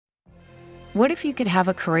What if you could have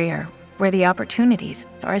a career where the opportunities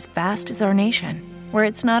are as vast as our nation, where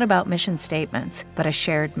it's not about mission statements, but a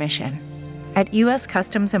shared mission? At U.S.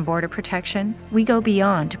 Customs and Border Protection, we go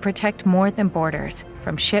beyond to protect more than borders.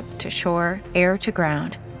 From ship to shore, air to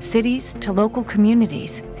ground, cities to local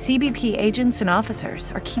communities, CBP agents and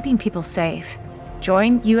officers are keeping people safe.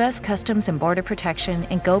 Join U.S. Customs and Border Protection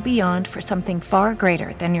and go beyond for something far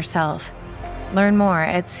greater than yourself. Learn more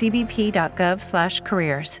at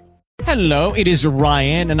cbp.gov/careers. Hello, it is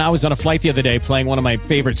Ryan, and I was on a flight the other day playing one of my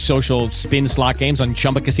favorite social spin slot games on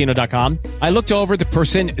ChumbaCasino.com. I looked over at the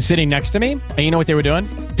person sitting next to me, and you know what they were doing?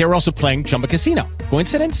 They were also playing Chumba Casino.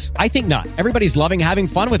 Coincidence? I think not. Everybody's loving having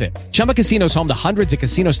fun with it. Chumba Casino is home to hundreds of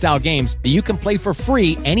casino-style games that you can play for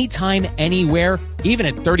free anytime, anywhere, even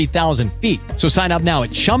at 30,000 feet. So sign up now at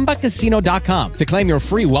ChumbaCasino.com to claim your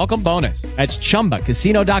free welcome bonus. That's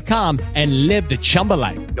ChumbaCasino.com and live the Chumba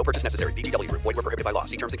life. No purchase necessary. VGW. Void where prohibited by law.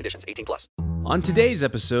 See terms and conditions. 18+. On today's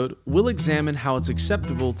episode, we'll examine how it's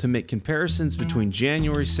acceptable to make comparisons between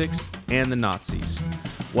January 6th and the Nazis,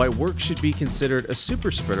 why work should be considered a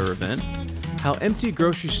super spreader event, how empty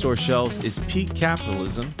grocery store shelves is peak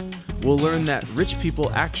capitalism, we'll learn that rich people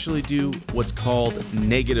actually do what's called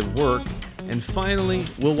negative work, and finally,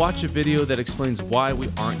 we'll watch a video that explains why we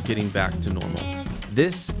aren't getting back to normal.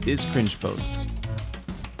 This is Cringe Posts.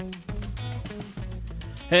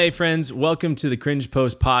 Hey friends, welcome to the Cringe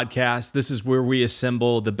Post podcast. This is where we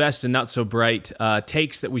assemble the best and not so bright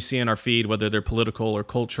takes that we see in our feed, whether they're political or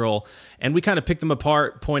cultural, and we kind of pick them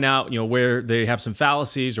apart, point out, where they have some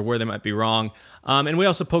fallacies or where they might be wrong, and we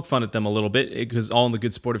also poke fun at them a little bit because all in the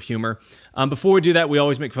good sport of humor. Before we do that, we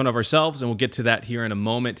always make fun of ourselves, and we'll get to that here in a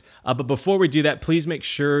moment. But before we do that, please make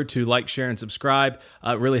sure to like, share, and subscribe.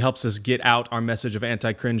 It really helps us get out our message of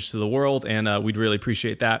anti-cringe to the world, and we'd really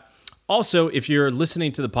appreciate that. Also, if you're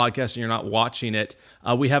listening to the podcast and you're not watching it,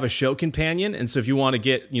 we have a show companion. And so if you want to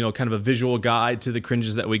get, kind of a visual guide to the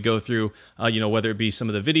cringes that we go through, whether it be some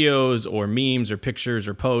of the videos or memes or pictures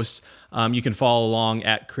or posts, you can follow along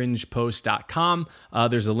at cringepost.com.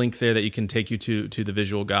 There's a link there that you can take you to the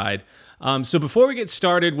visual guide. So before we get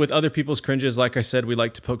started with other people's cringes, like I said, we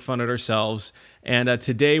like to poke fun at ourselves. And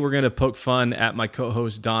today we're going to poke fun at my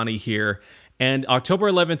co-host Donnie here. And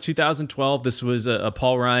October 11th, 2012, this was a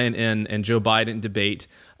Paul Ryan and Joe Biden debate.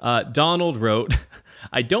 Donald wrote,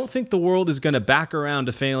 "I don't think the world is going to back around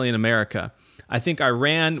to failing America. I think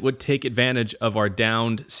Iran would take advantage of our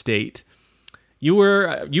downed state." You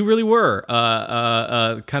really were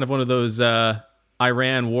kind of one of those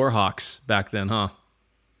Iran war hawks back then, huh?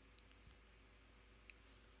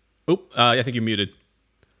 I think you're muted.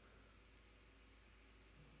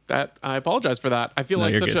 That I apologize for that. I feel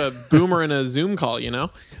like such a boomer in a Zoom call,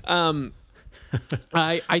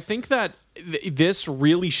 I think that this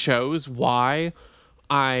really shows why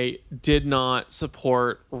I did not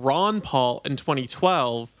support Ron Paul in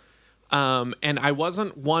 2012, and I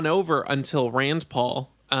wasn't won over until Rand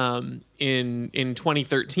Paul in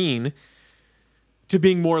 2013 to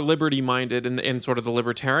being more liberty-minded in sort of the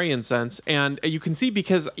libertarian sense. And you can see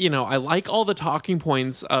because, I like all the talking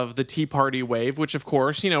points of the Tea Party wave, which of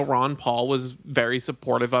course, Ron Paul was very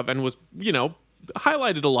supportive of and was,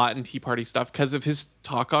 highlighted a lot in Tea Party stuff because of his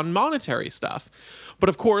talk on monetary stuff. But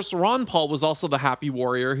of course, Ron Paul was also the happy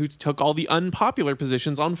warrior who took all the unpopular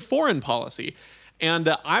positions on foreign policy.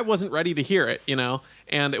 And I wasn't ready to hear it,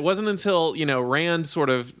 and it wasn't until, Rand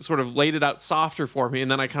sort of laid it out softer for me.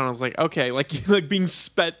 And then I kind of was like, okay, like being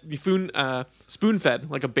spoon-fed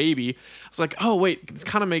like a baby. I was like, oh, wait, this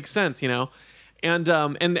kind of makes sense,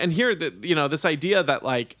 And here, this idea that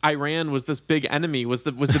like Iran was this big enemy was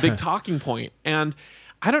the big talking point. And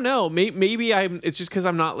I don't know, maybe it's just because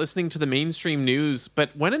I'm not listening to the mainstream news,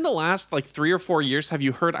 but when in the last 3 or 4 years have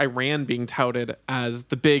you heard Iran being touted as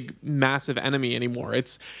the big, massive enemy anymore?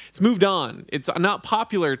 It's moved on. It's not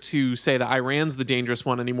popular to say that Iran's the dangerous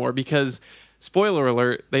one anymore because, spoiler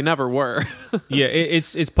alert, they never were. Yeah,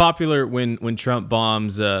 it's popular when Trump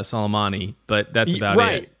bombs Soleimani, but that's about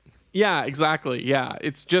it. Yeah, exactly. Yeah,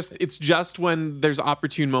 it's just when there's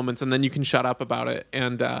opportune moments and then you can shut up about it.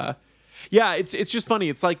 And yeah, it's just funny.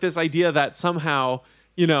 It's like this idea that somehow,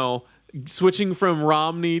 switching from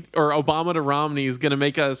Romney or Obama to Romney is going to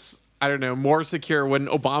make us, I don't know, more secure when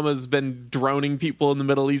Obama's been droning people in the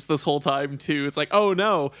Middle East this whole time too. It's like, oh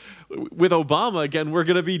no, with Obama again, we're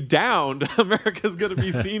going to be downed. America's going to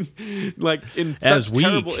be seen like in such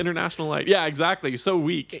terrible international light. Yeah, exactly. So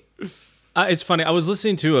weak. It's funny. I was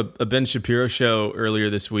listening to a Ben Shapiro show earlier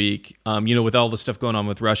this week, with all the stuff going on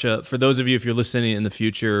with Russia. For those of you, if you're listening in the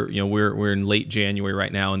future, we're in late January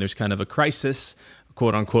right now, and there's kind of a crisis,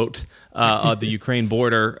 quote unquote, the Ukraine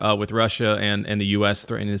border with Russia and the U.S.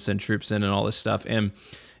 threatening to send troops in and all this stuff. And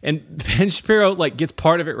Ben Shapiro like gets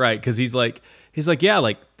part of it right, because he's like, yeah,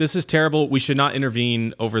 like this is terrible. We should not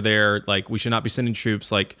intervene over there. Like we should not be sending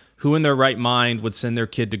troops. Like who in their right mind would send their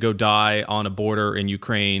kid to go die on a border in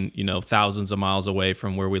Ukraine, thousands of miles away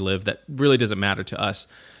from where we live? That really doesn't matter to us.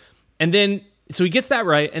 And then, so he gets that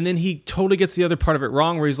right, and then he totally gets the other part of it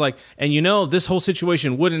wrong, where he's like, and this whole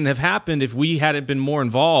situation wouldn't have happened if we hadn't been more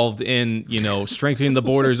involved in, strengthening the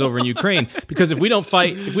borders over in Ukraine. Because if we don't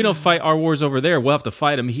fight our wars over there, we'll have to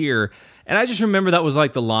fight them here. And I just remember that was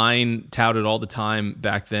like the line touted all the time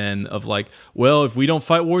back then of like, well, if we don't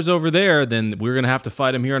fight wars over there, then we're gonna have to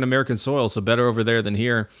fight them here on American soil. So better over there than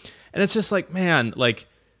here. And it's just like, man,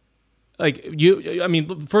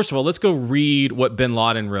 first of all, let's go read what bin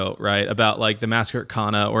Laden wrote, right? About like the massacre at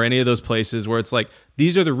Qana or any of those places where it's like,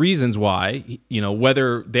 these are the reasons why,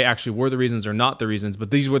 whether they actually were the reasons or not the reasons, but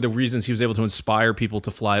these were the reasons he was able to inspire people to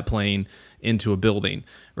fly a plane into a building,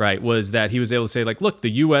 right? Was that he was able to say like, look, the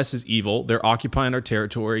U.S. is evil. They're occupying our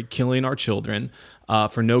territory, killing our children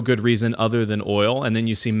for no good reason other than oil. And then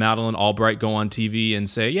you see Madeleine Albright go on TV and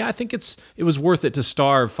say, yeah, I think it was worth it to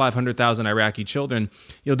starve 500,000 Iraqi children.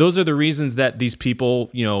 Those are the reasons that these people,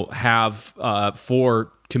 have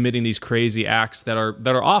for committing these crazy acts that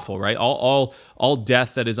are awful, right? All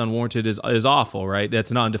death that is unwarranted is awful, right?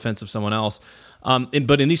 That's not in defense of someone else.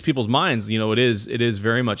 But in these people's minds, it is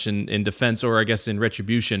very much in defense, or I guess in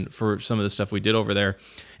retribution for some of the stuff we did over there.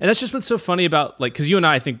 And that's just what's so funny about, like, because you and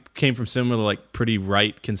I think came from similar, like, pretty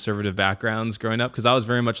right conservative backgrounds growing up. Because I was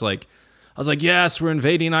very much like, yes, we're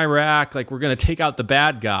invading Iraq, like we're gonna take out the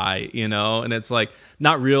bad guy, and it's like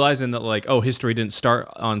not realizing that like, oh, history didn't start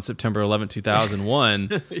on September 11th,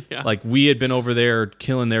 2001. Yeah. Like we had been over there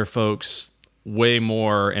killing their folks way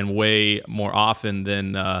more often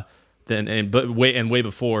than way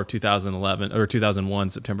before 2011 or 2001,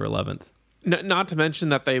 September 11th. Not to mention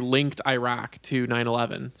that they linked Iraq to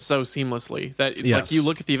 9/11 so seamlessly that it's Yes. like you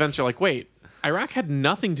look at the events, you're like, wait, Iraq had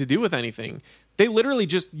nothing to do with anything. They literally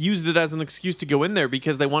just used it as an excuse to go in there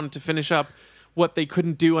because they wanted to finish up what they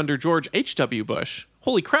couldn't do under George H.W. Bush.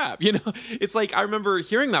 Holy crap, It's like, I remember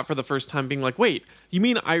hearing that for the first time being like, wait, you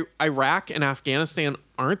mean Iraq and Afghanistan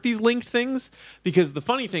aren't these linked things? Because the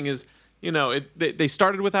funny thing is, they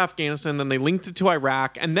started with Afghanistan, then they linked it to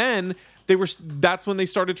Iraq, and then that's when they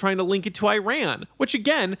started trying to link it to Iran, which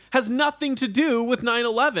again has nothing to do with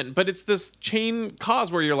 9/11, but it's this chain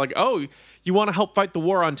cause where you're like, oh, you want to help fight the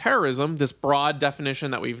war on terrorism, this broad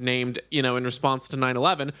definition that we've named, in response to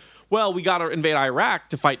 9/11. Well, we got to invade Iraq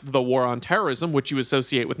to fight the war on terrorism, which you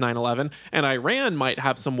associate with 9/11, and Iran might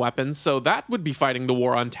have some weapons, so that would be fighting the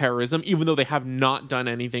war on terrorism, even though they have not done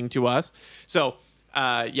anything to us. So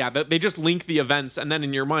they just link the events, and then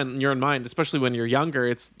in your mind, especially when you're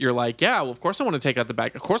younger, you're like, yeah, well, of course I want to take out the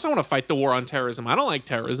bad. Of course I want to fight the war on terrorism. I don't like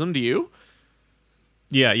terrorism. Do you?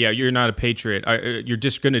 Yeah, you're not a patriot. You're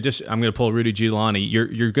just gonna I'm gonna pull Rudy Giuliani.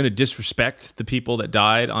 You're gonna disrespect the people that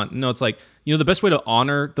died on. No, it's like, the best way to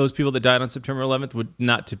honor those people that died on September 11th would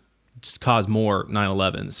not to cause more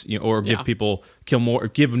 9/11s, or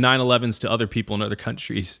give 9/11s to other people in other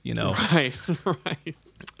countries, Right.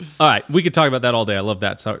 All right, we could talk about that all day. I love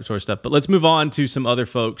that sort of stuff. But let's move on to some other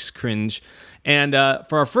folks' cringe. And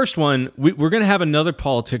for our first one, we're going to have another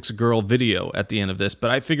Politics Girl video at the end of this. But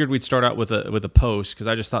I figured we'd start out with a post because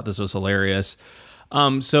I just thought this was hilarious.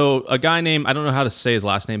 So a guy named, I don't know how to say his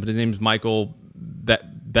last name, but his name is Michael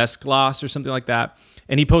Besglas or something like that.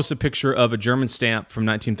 And he posts a picture of a German stamp from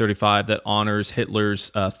 1935 that honors Hitler's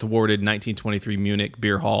thwarted 1923 Munich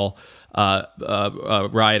beer hall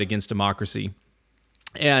riot against democracy.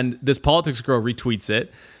 And this Politics Girl retweets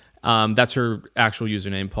it. That's her actual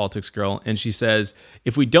username, Politics Girl. And she says,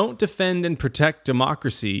 if we don't defend and protect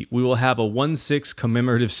democracy, we will have a 1/6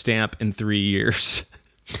 commemorative stamp in 3 years.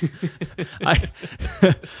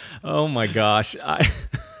 Oh my gosh.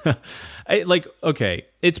 Okay.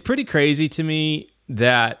 It's pretty crazy to me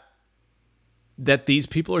that these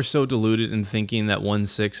people are so deluded in thinking that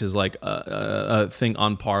 1/6 is like a thing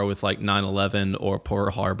on par with like 9/11 or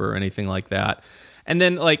Pearl Harbor or anything like that. And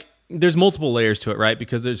then like there's multiple layers to it, right?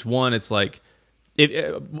 Because there's one, it's like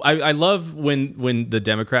I love when the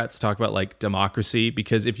Democrats talk about like democracy,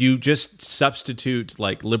 because if you just substitute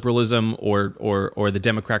like liberalism or the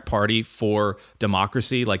Democratic Party for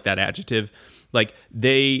democracy, like that adjective, like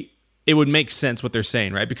it it would make sense what they're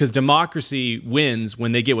saying, right? Because democracy wins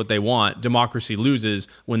when they get what they want. Democracy loses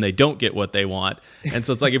when they don't get what they want. And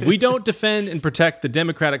so it's like, if we don't defend and protect the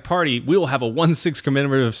Democratic Party, we will have a 1/6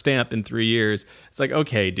 commemorative stamp in 3 years. It's like,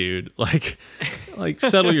 okay, dude, like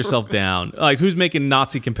settle yourself down. Like, who's making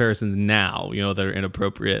Nazi comparisons now, that are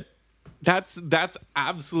inappropriate? That's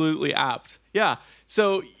absolutely apt. Yeah.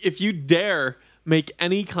 So if you dare make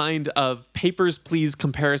any kind of Papers, Please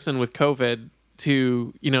comparison with COVID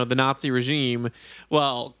to, the Nazi regime,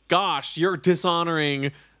 well, gosh, you're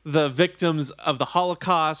dishonoring the victims of the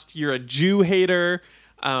Holocaust. You're a Jew hater.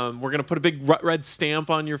 We're going to put a big red stamp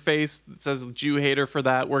on your face that says Jew hater for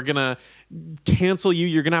that. We're going to cancel you.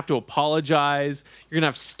 You're going to have to apologize. You're going to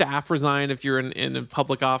have staff resign if you're in a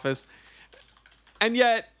public office. And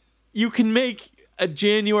yet you can make a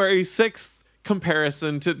January 6th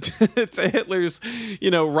comparison to Hitler's,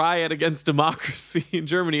 riot against democracy in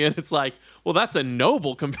Germany, and it's like, well, that's a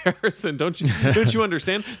noble comparison, don't you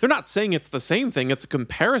understand? They're not saying it's the same thing; it's a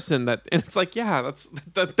comparison and it's like, yeah,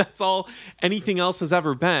 that's all anything else has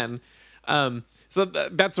ever been. So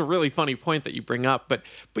that's a really funny point that you bring up, but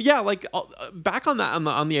yeah, like back on that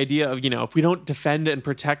on the idea of if we don't defend and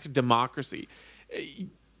protect democracy,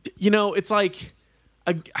 it's like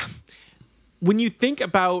when you think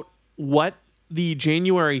about what the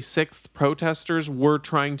January 6th protesters were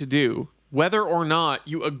trying to do, whether or not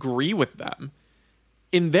you agree with them,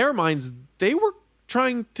 in their minds, they were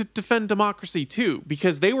trying to defend democracy too,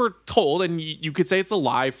 because they were told, and you could say it's a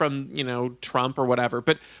lie from, Trump or whatever,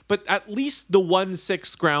 but at least the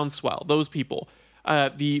 1/6 groundswell, those people,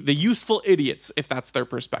 the useful idiots, if that's their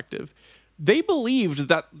perspective, they believed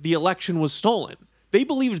that the election was stolen. They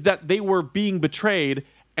believed that they were being betrayed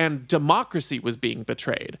and democracy was being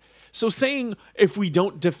betrayed. So saying if we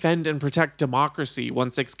don't defend and protect democracy,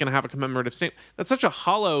 1/6 going to have a commemorative stamp, that's such a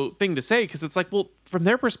hollow thing to say, because it's like, well, from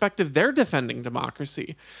their perspective, they're defending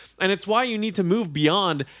democracy. And it's why you need to move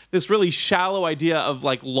beyond this really shallow idea of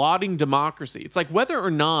like lauding democracy. It's like whether or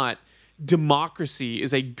not democracy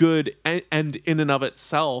is a good end in and of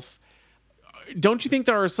itself, don't you think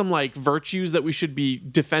there are some like virtues that we should be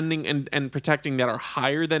defending and protecting that are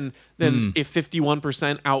higher than if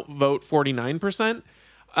 51% outvote 49%?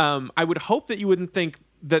 I would hope that you wouldn't think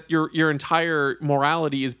that your entire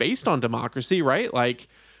morality is based on democracy, right? Like,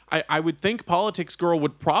 I would think Politics Girl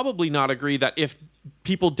would probably not agree that if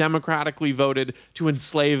people democratically voted to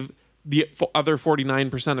enslave the other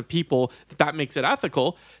 49% of people, that makes it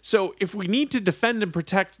ethical. So if we need to defend and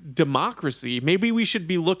protect democracy, maybe we should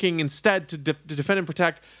be looking instead to defend and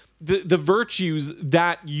protect the virtues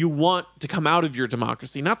that you want to come out of your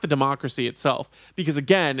democracy, not the democracy itself. Because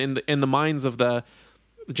again, in the minds of the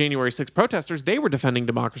January 6th protesters, they were defending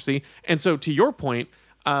democracy. And so to your point,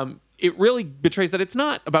 it really betrays that it's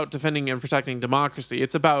not about defending and protecting democracy.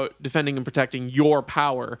 It's about defending and protecting your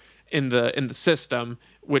power in the system,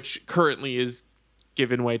 which currently is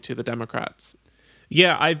given way to the Democrats.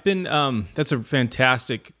 Yeah, I've been. That's a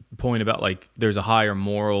fantastic point about like there's a higher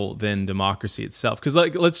moral than democracy itself. Because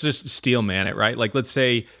like let's just steel man it, right? Like let's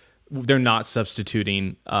say they're not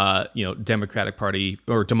substituting, Democratic Party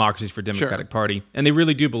or democracies for Democratic Party, and they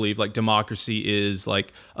really do believe like democracy is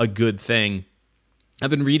like a good thing. I've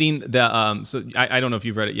been reading the, so I don't know if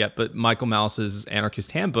you've read it yet, but Michael Malice's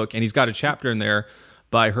Anarchist Handbook, and he's got a chapter in there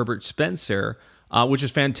by Herbert Spencer, which is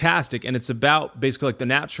fantastic, and it's about basically like the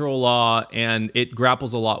natural law, and it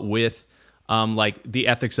grapples a lot with like the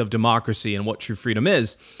ethics of democracy and what true freedom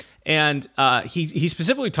is. And he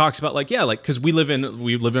specifically talks about like, yeah, like because we live in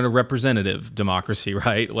a representative democracy,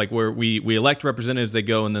 right? Like where we elect representatives, they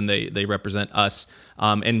go and then they represent us,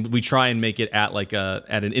 and we try and make it at like at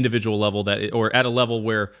an individual level or at a level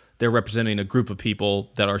where they're representing a group of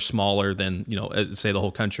people that are smaller than say the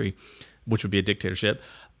whole country, which would be a dictatorship.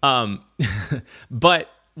 But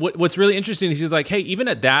what's really interesting is he's like, hey, even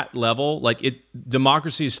at that level, like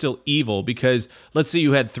democracy is still evil, because let's say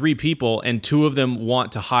you had 3 people and 2 of them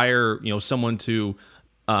want to hire, someone to,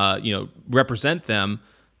 represent them.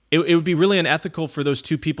 It would be really unethical for those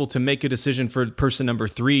 2 people to make a decision for person number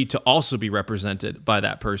 3 to also be represented by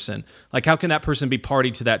that person. Like, how can that person be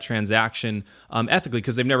party to that transaction ethically?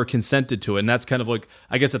 Because they've never consented to it. And that's kind of like,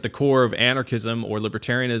 I guess, at the core of anarchism or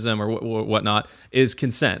libertarianism or whatnot is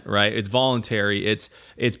consent, right? It's voluntary. It's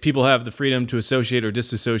people have the freedom to associate or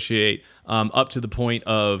disassociate up to the point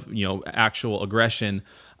of actual aggression.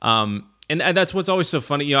 And that's what's always so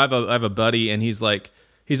funny. I have a buddy, and he's like,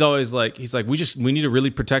 he's always like, we need to really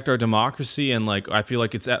protect our democracy, and like I feel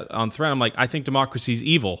like it's on threat. I'm like, I think democracy's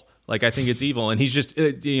evil. Like, I think it's evil. And he's just,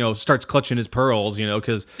 starts clutching his pearls,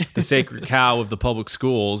 because the sacred cow of the public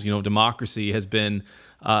schools, democracy has been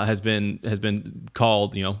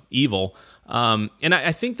called, evil. And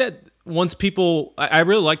I think that once people, I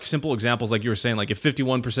really like simple examples like you were saying, like if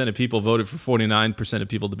 51% of people voted for 49% of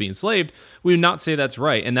people to be enslaved, we would not say that's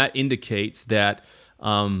right. And that indicates that,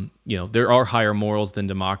 there are higher morals than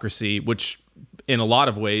democracy, which in a lot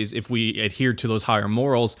of ways, if we adhered to those higher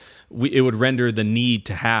morals, it would render the need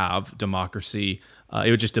to have democracy. It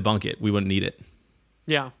would just debunk it. We wouldn't need it.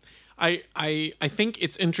 Yeah. I think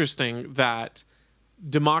it's interesting that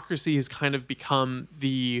democracy has kind of become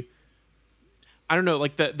the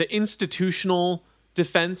institutional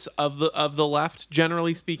defense of the left,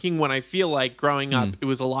 generally speaking, when I feel like growing up, it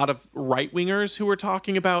was a lot of right-wingers who were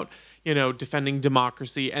talking about, defending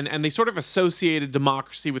democracy, and they sort of associated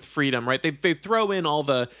democracy with freedom, right? They throw in all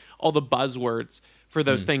the buzzwords for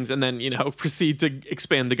those things, and then, proceed to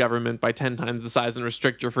expand the government by 10 times the size and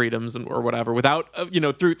restrict your freedoms or whatever without,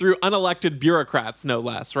 through unelected bureaucrats, no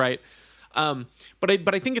less, right? But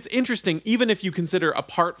I think it's interesting, even if you consider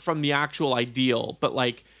apart from the actual ideal, but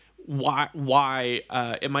like why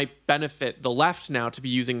it might benefit the left now to be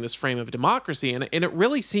using this frame of democracy. And it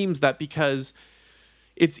really seems that because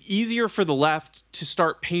it's easier for the left to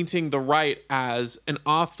start painting the right as an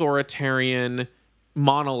authoritarian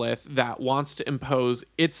monolith that wants to impose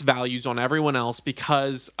its values on everyone else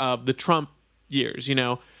because of the Trump years,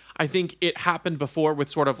 I think it happened before with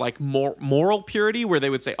sort of like moral purity, where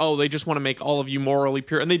they would say, oh, they just want to make all of you morally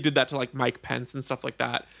pure. And they did that to like Mike Pence and stuff like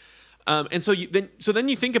that. And so then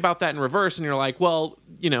you think about that in reverse, and you're like, well,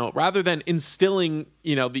 rather than instilling,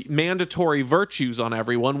 the mandatory virtues on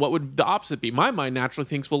everyone, what would the opposite be? My mind naturally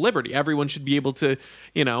thinks, well, liberty. Everyone should be able to,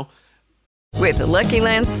 With the Lucky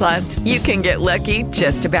Land Slots, you can get lucky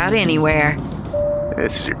just about anywhere.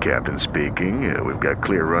 This is your captain speaking. We've got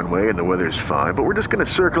clear runway and the weather's fine, but we're just going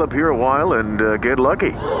to circle up here a while and get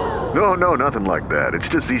lucky. No, nothing like that. It's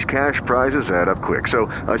just these cash prizes add up quick. So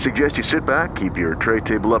I suggest you sit back, keep your tray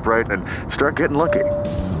table upright, and start getting lucky.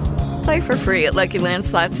 Play for free at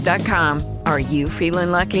LuckyLandSlots.com. Are you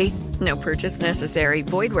feeling lucky? No purchase necessary.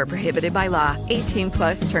 Void where prohibited by law.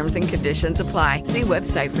 18+ terms and conditions apply. See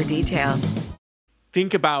website for details.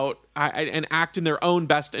 Think about and act in their own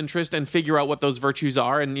best interest and figure out what those virtues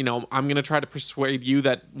are. And, I'm going to try to persuade you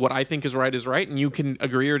that what I think is right, and you can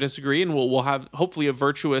agree or disagree, and we'll have hopefully a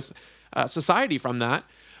virtuous society from that.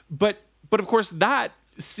 But of course, that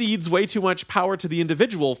cedes way too much power to the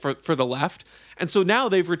individual for the left. And so now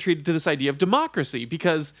they've retreated to this idea of democracy,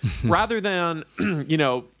 because rather than,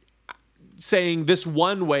 saying this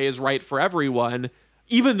one way is right for everyone,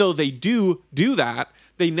 even though they do that,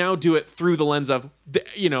 they now do it through the lens of,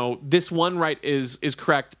 this one right is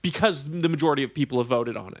correct because the majority of people have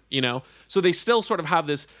voted on it, So they still sort of have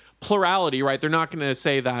this plurality, right? They're not going to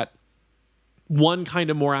say that one kind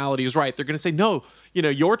of morality is right. They're going to say, no,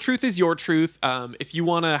 your truth is your truth. If you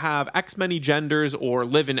want to have X many genders or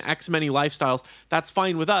live in X many lifestyles, that's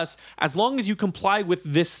fine with us, as long as you comply with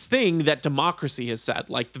this thing that democracy has said,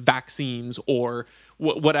 like the vaccines or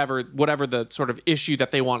whatever the sort of issue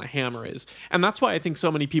that they want to hammer is. And that's why I think so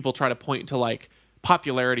many people try to point to like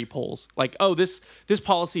popularity polls, like, oh, this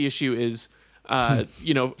policy issue is,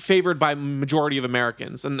 favored by majority of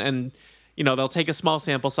Americans, and they'll take a small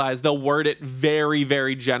sample size. They'll word it very,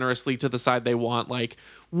 very generously to the side they want. Like,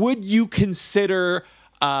 would you consider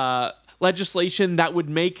legislation that would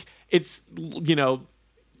make its,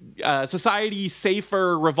 society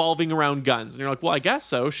safer revolving around guns? And you're like, well, I guess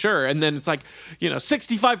so, sure. And then it's like,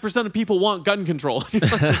 65% of people want gun control.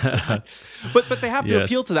 but they have to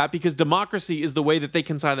appeal to that, because democracy is the way that they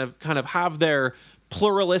can kind of have their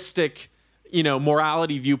pluralistic,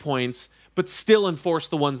 morality viewpoints, but still enforce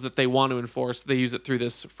the ones that they want to enforce. They use it through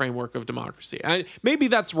this framework of democracy. Maybe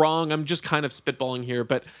that's wrong. I'm just kind of spitballing here,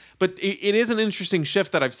 but it is an interesting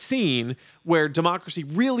shift that I've seen, where democracy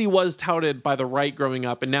really was touted by the right growing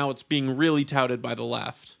up, and now it's being really touted by the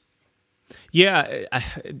left. Yeah,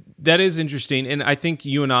 that is interesting. And I think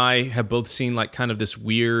you and I have both seen like kind of this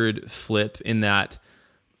weird flip in that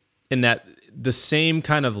the same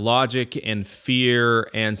kind of logic and fear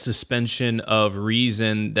and suspension of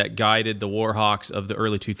reason that guided the war hawks of the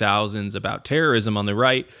early 2000s about terrorism on the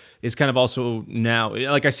right is kind of also now,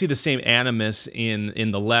 like, I see the same animus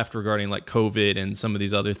in the left regarding like COVID and some of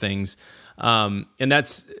these other things. And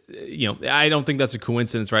that's, I don't think that's a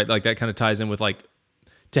coincidence, right? Like that kind of ties in with like,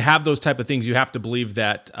 to have those type of things, you have to believe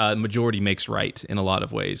that majority makes right in a lot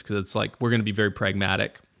of ways, because it's like, we're going to be very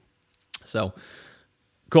pragmatic. So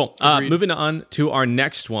Cool. Moving on to our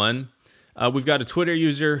next one. We've got a Twitter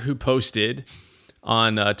user who posted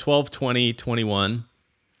on 12/20/21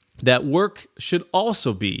 that work should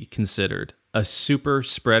also be considered a super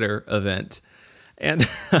spreader event. And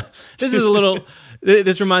this is a little,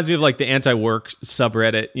 this reminds me of like the anti-work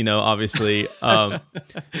subreddit, obviously. But,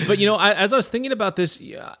 as I was thinking about this,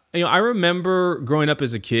 I remember growing up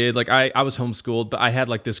as a kid, like I was homeschooled, but I had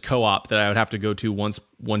like this co-op that I would have to go to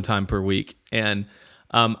one time per week. And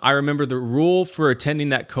I remember the rule for attending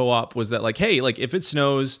that co-op was that like, hey, like if it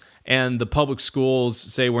snows and the public schools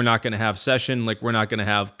say we're not going to have session, like we're not going to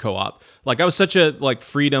have co-op. Like I was such a like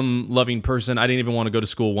freedom loving person. I didn't even want to go to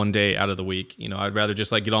school one day out of the week. I'd rather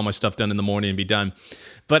just like get all my stuff done in the morning and be done.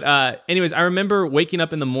 But anyways, I remember waking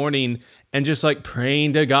up in the morning and just like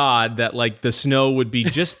praying to God that like the snow would be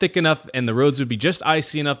just thick enough and the roads would be just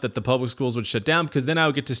icy enough that the public schools would shut down, because then I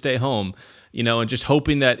would get to stay home, and just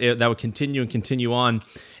hoping that that would continue on.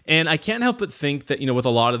 And I can't help but think that, with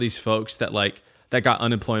a lot of these folks that got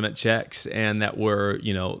unemployment checks and that were, they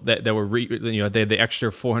had the extra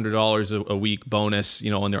 $400 a week bonus,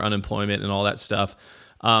 on their unemployment and all that stuff.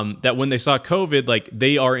 That when they saw COVID, like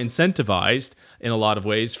they are incentivized in a lot of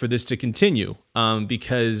ways for this to continue,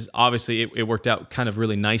 because obviously it worked out kind of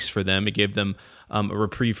really nice for them. It gave them a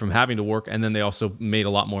reprieve from having to work, and then they also made a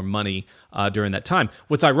lot more money during that time.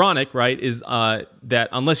 What's ironic, right, is that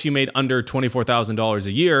unless you made under $24,000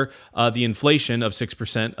 a year, the inflation of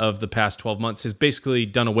 6% of the past 12 months has basically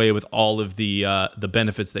done away with all of the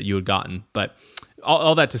benefits that you had gotten. But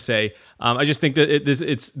all that to say, I just think that this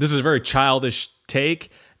is a very childish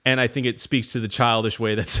take, and I think it speaks to the childish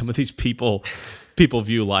way that some of these people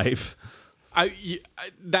view life.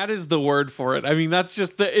 That is the word for it. I mean, that's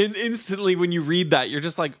just instantly when you read that, you're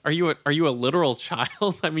just like, are you a literal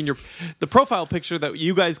child? I mean, the profile picture that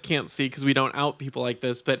you guys can't see because we don't out people like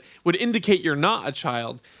this, but would indicate you're not a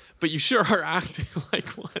child, but you sure are acting like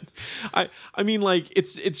one. I mean, like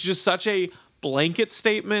it's just such a blanket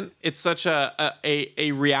statement. It's such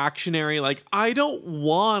a reactionary, like, I don't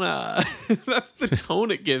wanna. That's the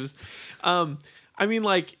tone it gives. I mean,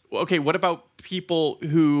 like, okay, what about people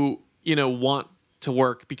who want to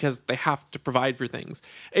work because they have to provide for things?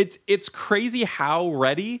 It's crazy how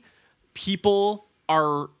ready people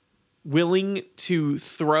are willing to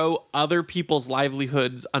throw other people's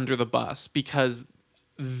livelihoods under the bus because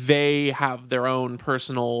they have their own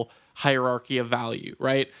personal hierarchy of value,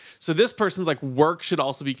 right? So this person's like, work should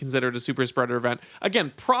also be considered a super spreader event.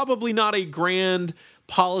 Again, probably not a grand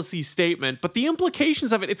policy statement, but the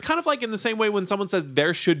implications of it's kind of like in the same way when someone says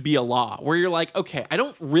there should be a law, where you're like, okay, I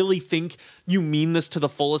don't really think you mean this to the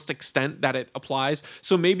fullest extent that it applies.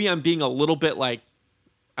 So maybe I'm being a little bit like,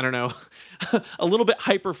 I don't know, a little bit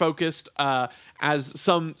hyper-focused, as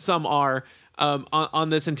some are, on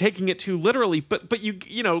this and taking it too literally, but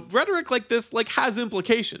you know, rhetoric like this like has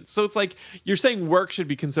implications. So it's like you're saying work should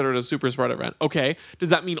be considered a super spreader event. Okay, does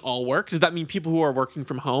that mean all work? Does that mean people who are working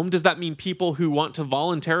from home? Does that mean people who want to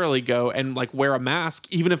voluntarily go and like wear a mask,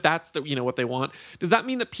 even if that's what they want? Does that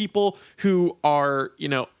mean that people who are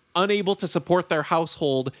unable to support their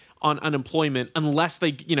household on unemployment unless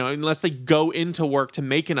they go into work to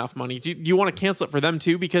make enough money, do you want to cancel it for them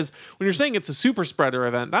too? Because when you're saying it's a super spreader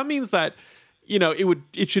event, that means that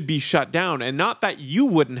it should be shut down, and not that you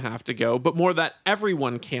wouldn't have to go, but more that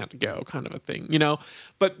everyone can't go, kind of a thing,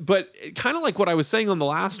 But kind of like what I was saying on the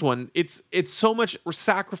last one, it's so much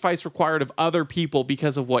sacrifice required of other people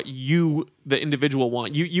because of what you, the individual,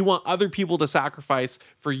 want. You want other people to sacrifice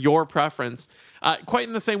for your preference, quite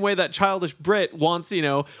in the same way that childish Brit wants,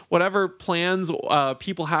 whatever plans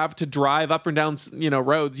people have to drive up and down,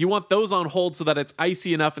 roads. You want those on hold so that it's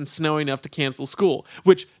icy enough and snowy enough to cancel school.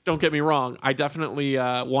 Which, don't get me wrong, I definitely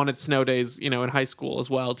wanted snow days, in high school as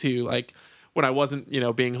well too. Like when I wasn't,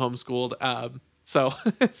 being homeschooled. So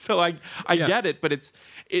I get it, but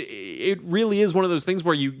it really is one of those things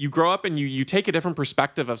where you grow up and you take a different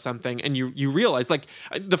perspective of something, and you realize, like,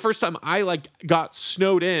 the first time I got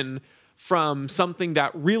snowed in from something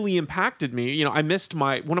that really impacted me. I missed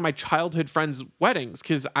one of my childhood friends' weddings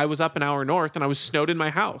because I was up an hour north and I was snowed in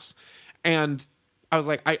my house. And I was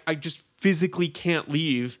like, I just physically can't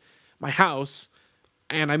leave my house,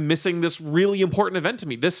 and I'm missing this really important event to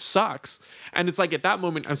me. This sucks. And it's like at that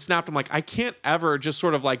moment I snapped. I'm like, I can't ever just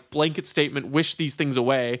sort of like blanket statement wish these things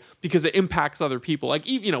away because it impacts other people. Like,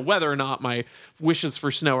 whether or not my wishes for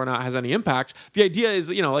snow or not has any impact. The idea is,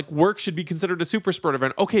 like, work should be considered a super spreader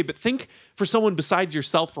event. Okay, but think for someone besides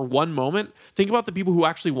yourself for one moment. Think about the people who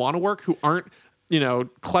actually want to work, who aren't,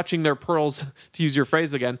 clutching their pearls, to use your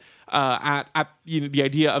phrase again, at the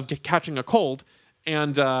idea of catching a cold.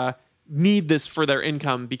 And need this for their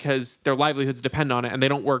income because their livelihoods depend on it, and they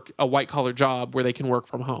don't work a white collar job where they can work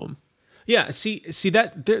from home. Yeah, see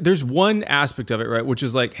that there's one aspect of it, right, which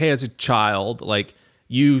is like, hey, as a child, like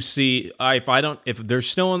you see, if there's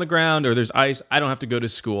snow on the ground or there's ice, I don't have to go to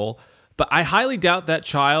school. But I highly doubt that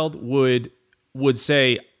child would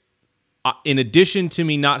say, in addition to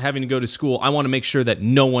me not having to go to school, I want to make sure that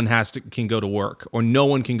no one can go to work or no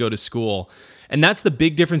one can go to school. And that's the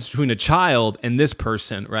big difference between a child and this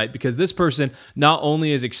person, right? Because this person not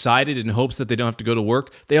only is excited and hopes that they don't have to go to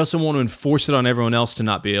work, they also want to enforce it on everyone else to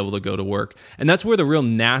not be able to go to work. And that's where the real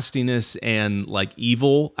nastiness and like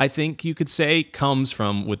evil, I think you could say, comes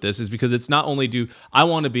from with this, is because it's not only do I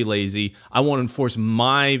want to be lazy, I want to enforce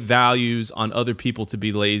my values on other people to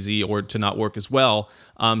be lazy or to not work as well,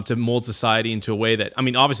 to mold society into a way that, I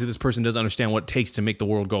mean, obviously this person doesn't understand what it takes to make the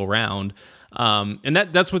world go around. And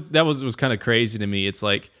that was kind of crazy to me. It's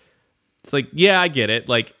like, yeah, I get it.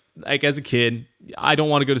 Like as a kid, I don't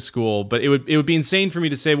want to go to school, but it would be insane for me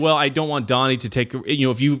to say, well, I don't want Donnie to take,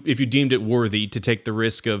 if you deemed it worthy to take the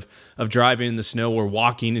risk of driving in the snow or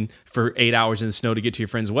walking for 8 hours in the snow to get to your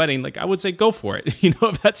friend's wedding, like I would say, go for it.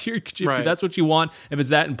 If that's if that's what you want, if it's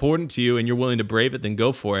that important to you and you're willing to brave it, then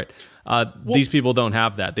go for it. These people don't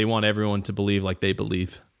have that. They want everyone to believe like they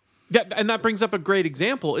believe. Yeah, and that brings up a great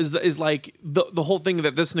example. Is like the whole thing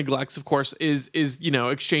that this neglects, of course, is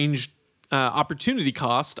exchange opportunity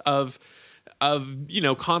cost of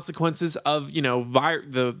consequences of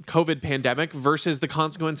the COVID pandemic versus the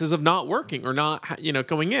consequences of not working or not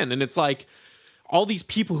going in. And it's like all these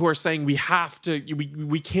people who are saying we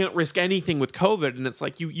can't risk anything with COVID, and it's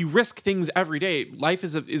like you risk things every day. Life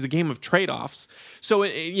is a game of trade-offs. So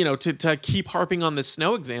to keep harping on this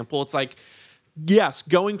snow example, it's like, yes,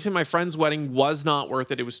 going to my friend's wedding was not worth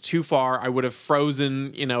it. It was too far. I would have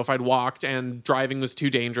frozen, if I'd walked, and driving was too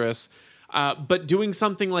dangerous. But doing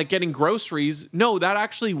something like getting groceries, no, that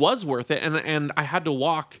actually was worth it. And I had to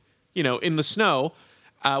walk, in the snow,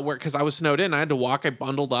 because I was snowed in. I had to walk. I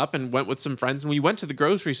bundled up and went with some friends, and we went to the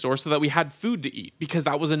grocery store so that we had food to eat because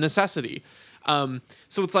that was a necessity. So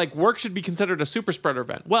it's like work should be considered a super spreader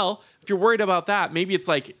event. Well, if you're worried about that, maybe it's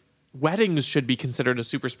like weddings should be considered a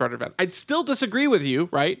super spreader event. I'd still disagree with you,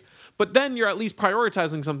 right? But then you're at least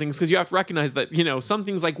prioritizing some things because you have to recognize that, some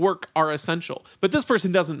things like work are essential. But this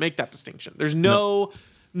person doesn't make that distinction. There's no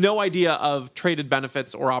idea of traded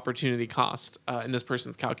benefits or opportunity cost in this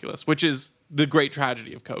person's calculus, which is the great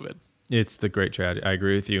tragedy of COVID. It's the great tragedy. I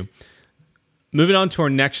agree with you. Moving on to our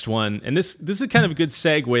next one, and this is kind of a good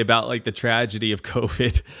segue about like the tragedy of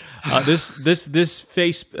COVID. This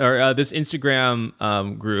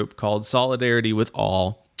Instagram group called Solidarity with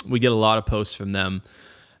All. We get a lot of posts from them.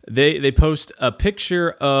 They post a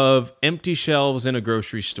picture of empty shelves in a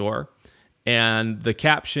grocery store, and the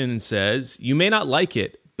caption says, "You may not like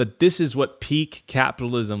it, but this is what peak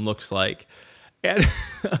capitalism looks like." And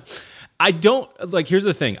I don't like. Here's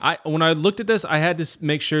the thing. When I looked at this, I had to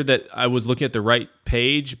make sure that I was looking at the right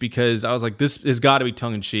page because I was like, this has got to be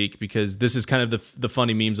tongue in cheek because this is kind of the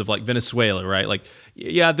funny memes of like Venezuela, right? Like,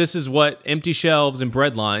 yeah, this is what empty shelves and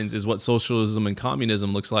bread lines is what socialism and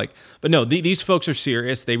communism looks like. But no, these folks are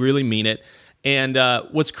serious. They really mean it. And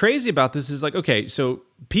what's crazy about this is like, okay, so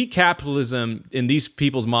peak capitalism in these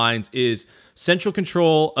people's minds is central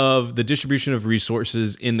control of the distribution of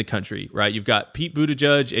resources in the country, right? You've got Pete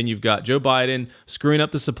Buttigieg and you've got Joe Biden screwing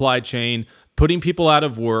up the supply chain, putting people out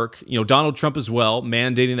of work, Donald Trump as well,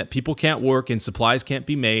 mandating that people can't work and supplies can't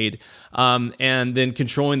be made, and then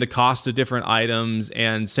controlling the cost of different items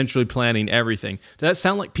and centrally planning everything. Does that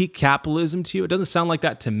sound like peak capitalism to you? It doesn't sound like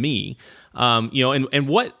that to me. And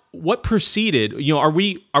what preceded, are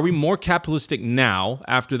we more capitalistic now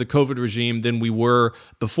after the COVID regime than we were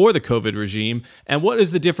before the COVID regime? And what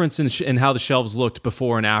is the difference in how the shelves looked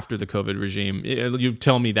before and after the COVID regime? You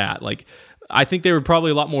tell me that. Like, I think they were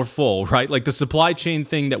probably a lot more full, right? Like the supply chain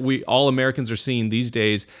thing that all Americans are seeing these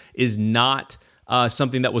days is not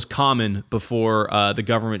something that was common before the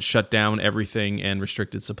government shut down everything and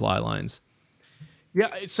restricted supply lines.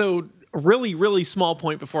 Yeah, so a really, really small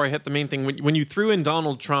point before I hit the main thing. When you threw in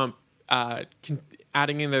Donald Trump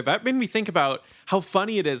adding in there, that made me think about how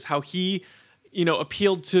funny it is how he,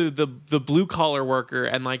 appealed to the blue collar worker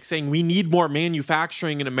and like saying we need more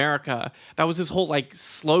manufacturing in America. That was his whole like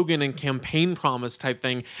slogan and campaign promise type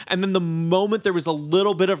thing. And then the moment there was a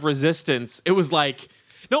little bit of resistance, it was like,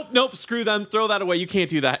 nope, screw them, throw that away. You can't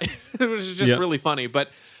do that. It was just really funny.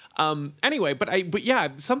 But anyway, but yeah,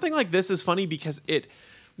 something like this is funny because it,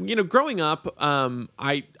 growing up,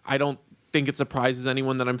 I don't think it surprises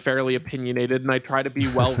anyone that I'm fairly opinionated and I try to be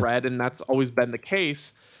well read, and that's always been the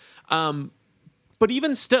case. But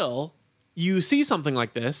even still, you see something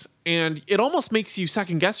like this and it almost makes you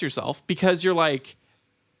second guess yourself, because you're like,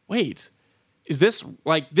 wait, is this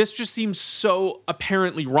like, this just seems so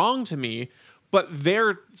apparently wrong to me, but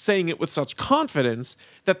they're saying it with such confidence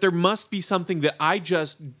that there must be something that I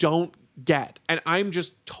just don't get and I'm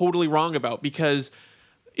just totally wrong about, because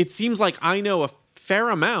it seems like I know a fair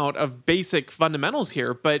amount of basic fundamentals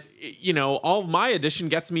here, but all of my addition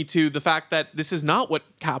gets me to the fact that this is not what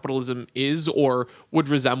capitalism is or would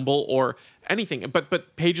resemble or anything.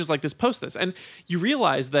 But pages like this post this, and you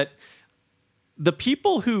realize that the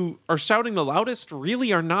people who are shouting the loudest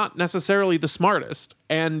really are not necessarily the smartest.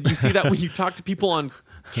 And you see that when you talk to people on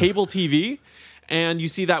cable TV, and you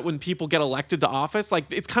see that when people get elected to office.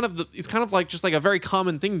 Like it's kind of like just like a very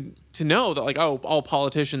common thing to know that, like, oh, all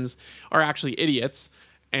politicians are actually idiots,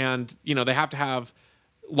 and they have to have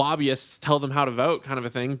lobbyists tell them how to vote, kind of a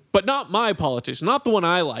thing. But not my politician, not the one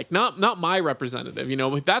I like, not my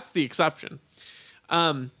representative. That's the exception.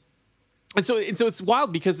 And so it's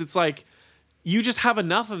wild, because it's like you just have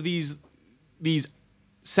enough of these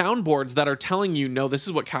soundboards that are telling you, no, this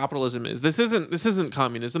is what capitalism is. This isn't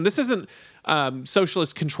communism. This isn't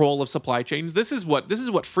socialist control of supply chains. This is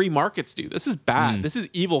what free markets do. This is bad. This is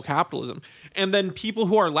evil capitalism. And then people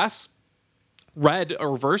who are less read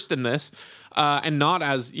or versed in this, and not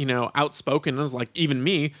as outspoken as like even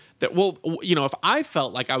me, that if I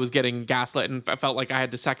felt like I was getting gaslit and I felt like I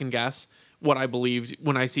had to second guess what I believed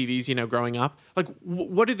when I see these growing up, like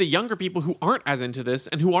what do the younger people who aren't as into this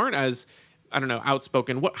and who aren't as, I don't know,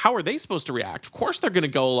 outspoken, how are they supposed to react? Of course they're going to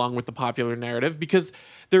go along with the popular narrative, because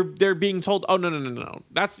they're being told, oh, no.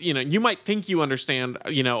 That's, you might think you understand,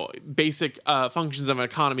 basic functions of an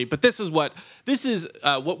economy, but this is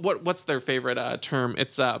what's their favorite term?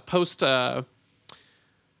 It's post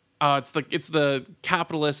it's the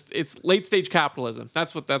capitalist, it's late stage capitalism.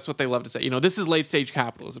 That's what they love to say. This is late stage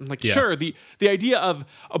capitalism. Like, sure, the idea of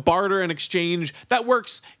a barter and exchange, that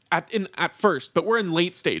works at first, but we're in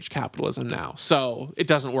late stage capitalism now, so it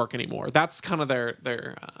doesn't work anymore. That's kind of their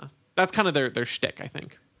shtick, I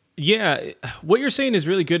think. Yeah, what you're saying is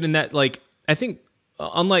really good in that, like, I think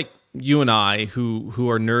unlike you and I, who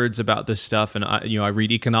are nerds about this stuff, and I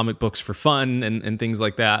read economic books for fun and things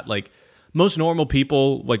like that, like, most normal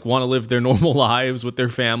people like want to live their normal lives with their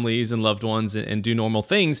families and loved ones and do normal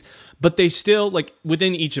things, but they still, like,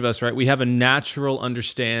 within each of us, right, we have a natural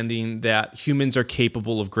understanding that humans are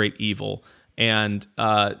capable of great evil, and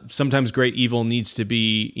sometimes great evil needs to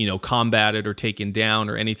be combated or taken down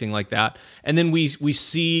or anything like that. And then we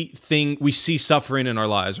see suffering in our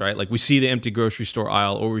lives, right? Like we see the empty grocery store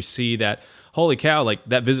aisle, or we see that, holy cow, like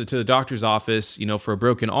that visit to the doctor's office, for a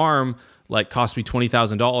broken arm, like cost me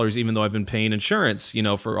 $20,000, even though I've been paying insurance,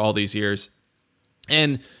 for all these years.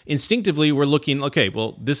 And instinctively we're looking, okay,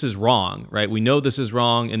 well, this is wrong, right? We know this is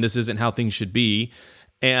wrong and this isn't how things should be.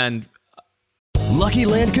 And Lucky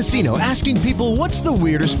Land Casino, asking people, what's the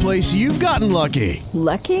weirdest place you've gotten lucky?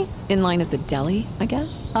 Lucky? In line at the deli, I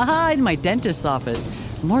guess? Aha, in my dentist's office.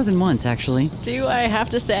 More than once, actually. Do I have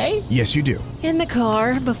to say? Yes, you do. In the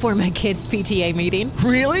car before my kids' PTA meeting.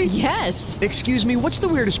 Really? Yes. Excuse me, what's the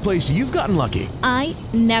weirdest place you've gotten lucky? I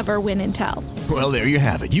never win and tell. Well, there you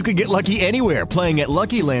have it. You can get lucky anywhere, playing at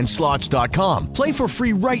LuckyLandSlots.com. Play for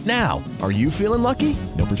free right now. Are you feeling lucky?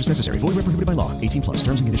 No purchase necessary. Void where prohibited by law. 18+.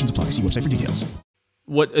 Terms and conditions apply. See website for details.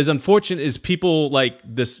 What is unfortunate is people like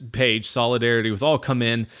this page, Solidarity with All, come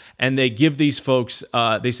in and they give these folks,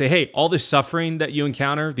 they say, hey, all this suffering that you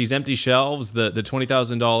encounter, these empty shelves, the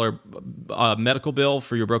 $20,000 medical bill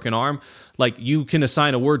for your broken arm, like you can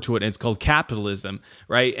assign a word to it and it's called capitalism,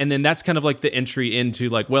 right? And then that's kind of like the entry into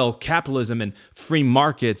like, well, capitalism and free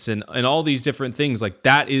markets and all these different things, like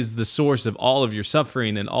that is the source of all of your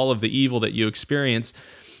suffering and all of the evil that you experience.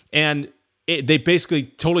 And they basically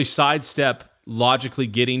totally sidestep logically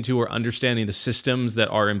getting to or understanding the systems that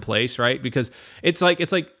are in place, right? Because it's like,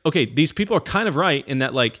 okay, these people are kind of right in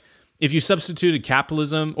that, like, if you substituted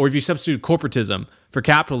capitalism or if you substituted corporatism for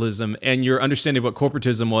capitalism, and your understanding of what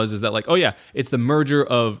corporatism was is that, like, oh yeah, it's the merger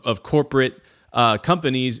of corporate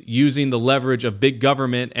companies using the leverage of big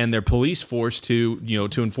government and their police force to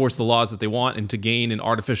enforce the laws that they want and to gain an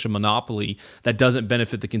artificial monopoly that doesn't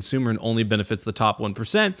benefit the consumer and only benefits the top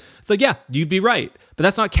 1%. It's like, yeah, you'd be right. But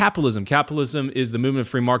that's not capitalism. Capitalism is the movement of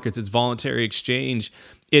free markets. It's voluntary exchange.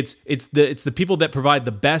 It's the people that provide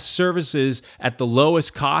the best services at the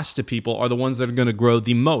lowest cost to people are the ones that are going to grow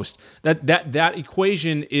the most. That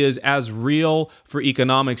equation is as real for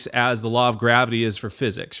economics as the law of gravity is for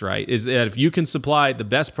physics, right? Is that if you can supply the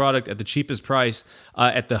best product at the cheapest price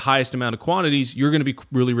at the highest amount of quantities, you're going to be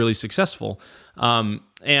really, really successful. And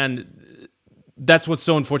that's what's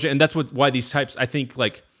so unfortunate, and that's why these types, I think,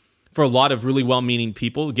 like, for a lot of really well-meaning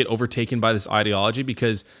people get overtaken by this ideology,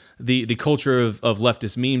 because the culture of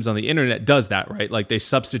leftist memes on the internet does that, right? Like they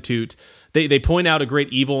substitute, they point out a great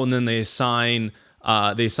evil, and then they assign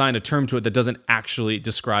a term to it that doesn't actually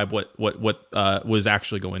describe what was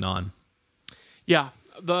actually going on. Yeah.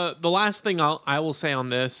 The last thing I will say on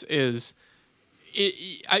this is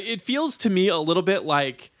it feels to me a little bit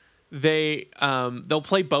like they'll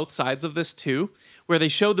play both sides of this too, where they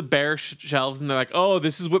show the bare shelves and they're like, oh,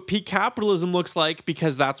 this is what peak capitalism looks like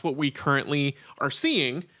because that's what we currently are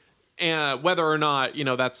seeing. And whether or not,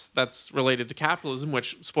 that's related to capitalism,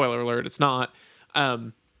 which, spoiler alert, it's not,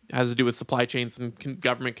 has to do with supply chains and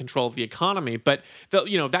government control of the economy. But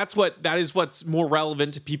that is what's more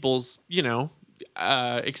relevant to people's,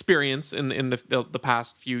 experience in the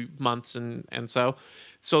past few months. And so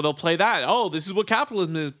they'll play that. Oh, this is what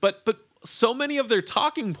capitalism is. But so many of their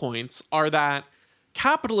talking points are that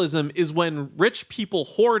capitalism is when rich people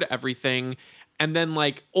hoard everything, and then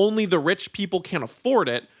like only the rich people can afford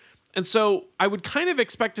it. And so I would kind of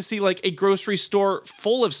expect to see like a grocery store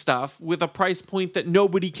full of stuff with a price point that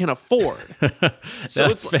nobody can afford. So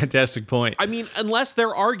That's a fantastic point. I mean, unless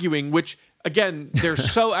they're arguing, which again, they're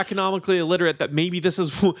so economically illiterate that maybe this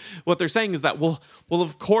is what they're saying is that, well,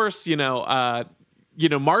 of course,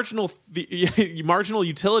 marginal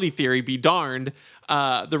utility theory be darned.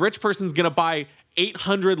 The rich person's going to buy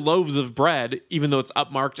 800 loaves of bread, even though it's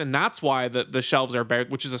upmarked, and that's why the shelves are bare,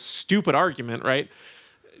 which is a stupid argument, right?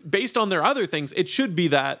 Based on their other things, it should be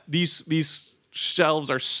that these shelves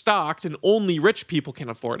are stocked and only rich people can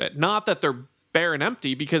afford it, not that they're bare and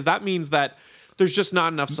empty, because that means that there's just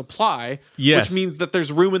not enough supply, which means that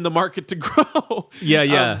there's room in the market to grow.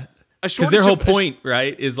 Yeah. Because their whole point,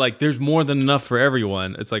 right, is like there's more than enough for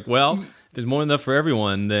everyone. It's like, well, if there's more than enough for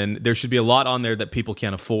everyone, then there should be a lot on there that people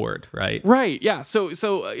can't afford, right? Right. Yeah.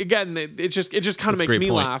 So again, it just kind of makes me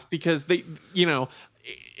laugh, because they,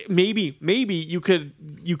 maybe you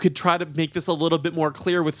could try to make this a little bit more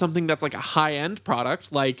clear with something that's like a high end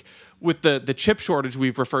product, like with the chip shortage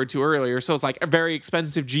we've referred to earlier. So it's like a very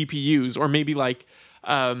expensive GPUs, or maybe like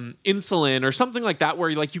insulin or something like that,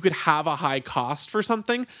 where like you could have a high cost for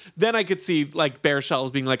something. Then I could see like bare shelves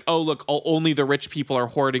being like, oh look, only the rich people are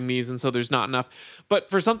hoarding these, and so there's not enough. But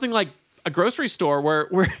for something like a grocery store where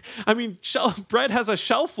I mean, bread has a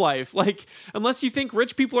shelf life. Like, unless you think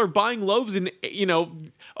rich people are buying loaves and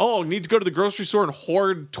need to go to the grocery store and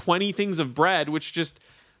hoard 20 things of bread, which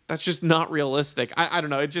that's just not realistic. I don't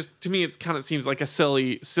know. It just, to me, it kind of seems like a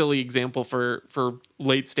silly example for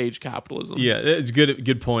late stage capitalism. Yeah, it's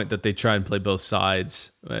good point that they try and play both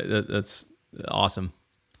sides. That's awesome.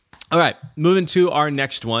 All right, moving to our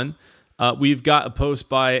next one. We've got a post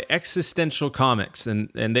by Existential Comics, and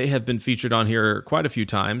they have been featured on here quite a few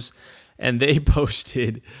times. And they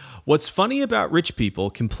posted, what's funny about rich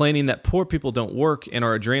people complaining that poor people don't work and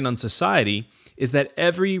are a drain on society is that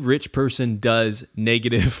every rich person does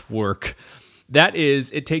negative work. That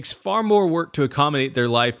is, it takes far more work to accommodate their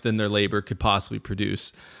life than their labor could possibly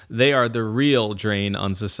produce. They are the real drain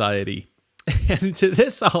on society. And to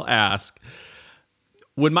this, I'll ask,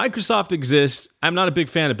 would Microsoft exist? I'm not a big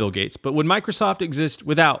fan of Bill Gates, but would Microsoft exist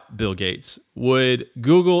without Bill Gates? Would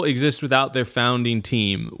Google exist without their founding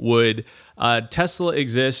team? Would Tesla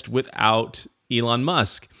exist without Elon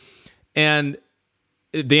Musk? And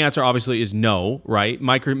the answer obviously is no, right?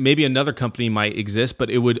 Maybe another company might exist, but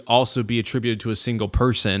it would also be attributed to a single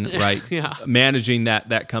person, right? Yeah. Managing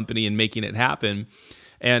that company and making it happen.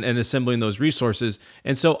 And assembling those resources.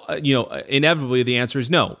 And so, inevitably, the answer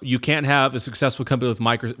is no. You can't have a successful company of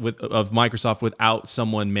Microsoft without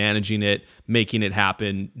someone managing it, making it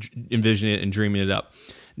happen, envisioning it, and dreaming it up.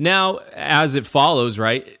 Now, as it follows,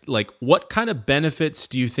 right, like what kind of benefits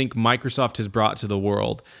do you think Microsoft has brought to the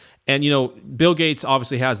world? And, Bill Gates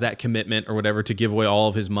obviously has that commitment or whatever to give away all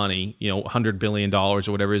of his money, $100 billion or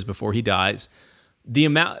whatever it is before he dies. The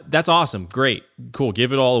amount, that's awesome. Great. Cool.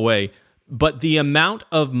 Give it all away. But the amount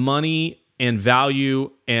of money and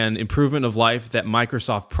value and improvement of life that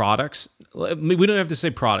Microsoft products, we don't have to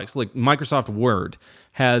say products, like Microsoft Word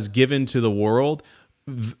has given to the world,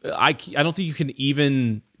 I don't think you can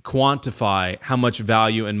even quantify how much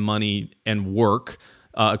value and money and work,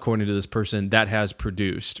 according to this person, that has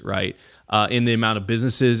produced, right? In the amount of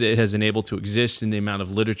businesses it has enabled to exist, in the amount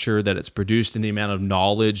of literature that it's produced, in the amount of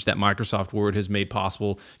knowledge that Microsoft Word has made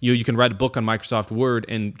possible. You can write a book on Microsoft Word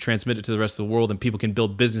and transmit it to the rest of the world, and people can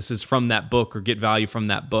build businesses from that book or get value from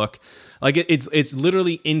that book. Like it's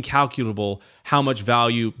literally incalculable how much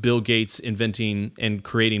value Bill Gates inventing and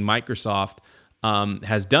creating Microsoft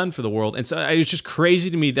has done for the world. And so it's just crazy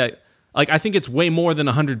to me that Like, I think it's way more than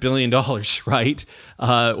 $100 billion, right?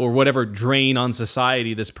 Or whatever drain on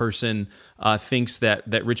society this person thinks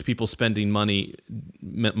that rich people spending money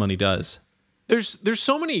does. There's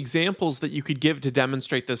so many examples that you could give to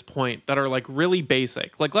demonstrate this point that are like really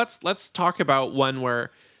basic. Like let's talk about one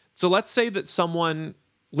where, so let's say that someone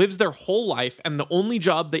lives their whole life and the only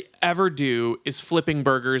job they ever do is flipping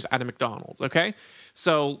burgers at a McDonald's, okay?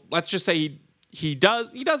 So let's just say he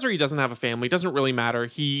does or he doesn't have a family. It doesn't really matter.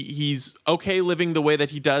 He's okay living the way that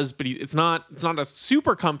he does, but it's not a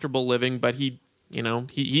super comfortable living, but he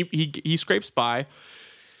scrapes by.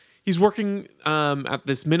 He's working at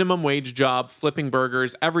this minimum wage job, flipping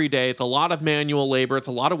burgers every day. It's a lot of manual labor. It's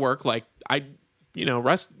a lot of work. Like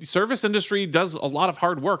service industry does a lot of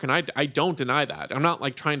hard work, and I don't deny that. I'm not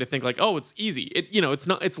like trying to think like, oh, it's easy. It's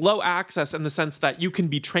not. It's low access in the sense that you can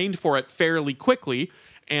be trained for it fairly quickly,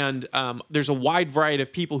 and there's a wide variety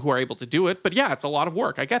of people who are able to do it. But yeah, it's a lot of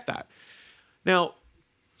work. I get that. Now,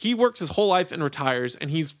 he works his whole life and retires, and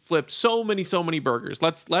he's flipped so many burgers.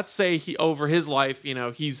 Let's say he over his life,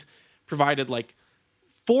 he's provided like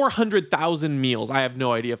 400,000 meals. I have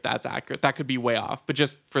no idea if that's accurate. That could be way off, but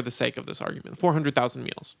just for the sake of this argument, 400,000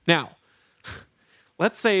 meals. Now,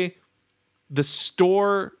 let's say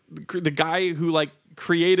the guy who like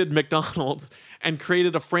created McDonald's and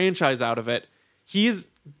created a franchise out of it,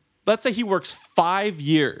 let's say he works 5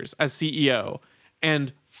 years as CEO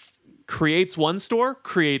and creates one store,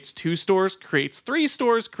 creates 2 stores, creates 3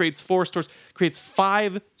 stores, creates 4 stores, creates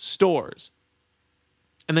 5 stores.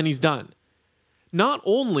 And then he's done. Not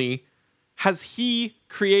only has he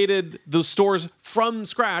created those stores from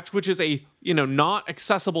scratch, which is a not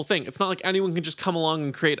accessible thing. It's not like anyone can just come along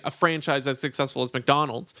and create a franchise as successful as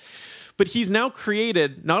McDonald's. But he's now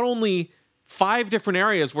created not only 5 different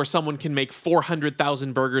areas where someone can make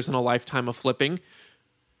 400,000 burgers in a lifetime of flipping,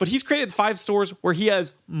 but he's created 5 stores where he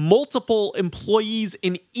has multiple employees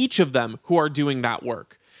in each of them who are doing that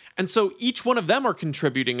work. And so each one of them are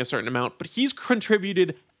contributing a certain amount, but he's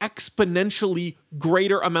contributed exponentially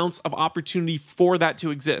greater amounts of opportunity for that to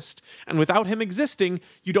exist. And without him existing,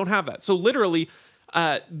 you don't have that. So literally,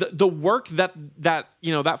 the work that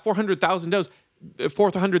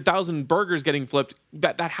 400,000 burgers getting flipped,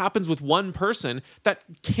 that happens with one person, that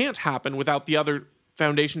can't happen without the other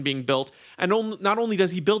foundation being built. And not only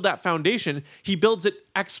does he build that foundation, he builds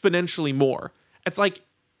it exponentially more. It's like,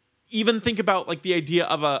 even think about like the idea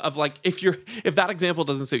of like if that example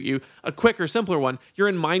doesn't suit you, a quicker, simpler one. You're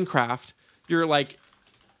in Minecraft. You're like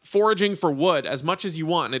foraging for wood as much as you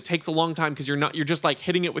want, and it takes a long time because you're just like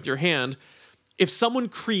hitting it with your hand. If someone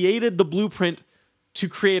created the blueprint to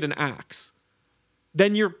create an axe,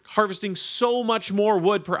 then you're harvesting so much more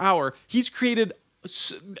wood per hour. He's created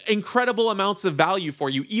incredible amounts of value for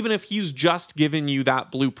you, even if he's just given you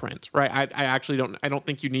that blueprint, right? I actually don't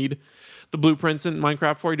think you need the blueprints in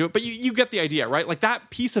Minecraft before you do it, but you get the idea, right? Like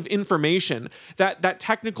that piece of information, that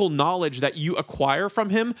technical knowledge that you acquire from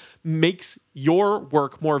him makes your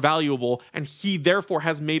work more valuable, and he therefore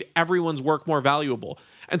has made everyone's work more valuable.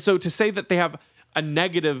 And so to say that they have a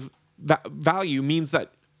negative value means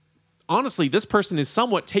that honestly, this person is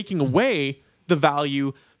somewhat taking away the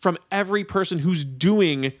value from every person who's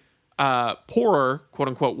doing poorer, quote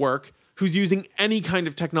unquote, work, who's using any kind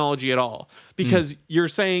of technology at all. Because you're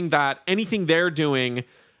saying that anything they're doing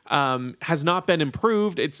has not been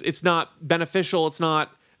improved. It's not beneficial. It's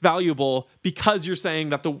not valuable because you're saying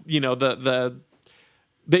that the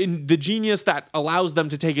genius that allows them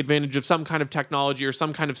to take advantage of some kind of technology or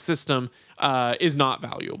some kind of system is not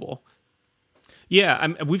valuable. Yeah,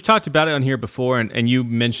 we've talked about it on here before, and you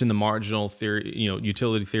mentioned the marginal theory,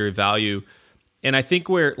 utility theory of value. And I think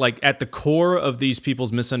we're like at the core of these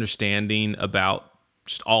people's misunderstanding about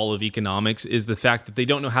just all of economics is the fact that they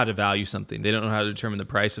don't know how to value something. They don't know how to determine the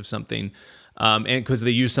price of something. And because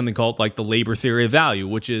they use something called like the labor theory of value,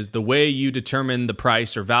 which is the way you determine the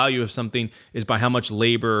price or value of something is by how much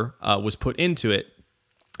labor was put into it.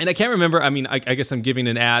 And I can't remember, I guess I'm giving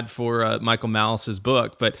an ad for Michael Malice's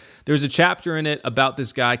book, but there's a chapter in it about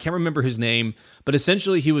this guy. I can't remember his name, but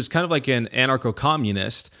essentially he was kind of like an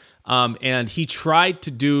anarcho-communist. And he tried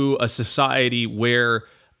to do a society where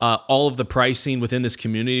all of the pricing within this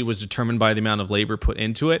community was determined by the amount of labor put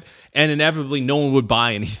into it. And inevitably, no one would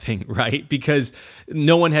buy anything, right? Because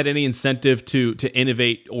no one had any incentive to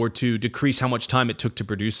innovate or to decrease how much time it took to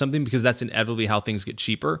produce something, because that's inevitably how things get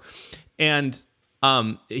cheaper. And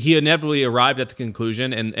he inevitably arrived at the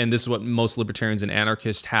conclusion, and this is what most libertarians and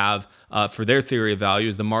anarchists have for their theory of value,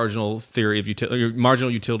 is the marginal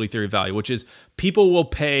utility theory of value, which is people will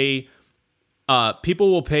pay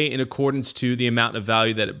people will pay in accordance to the amount of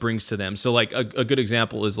value that it brings to them. So like a good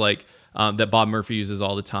example is like that Bob Murphy uses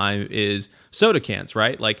all the time is soda cans,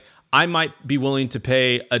 right? Like I might be willing to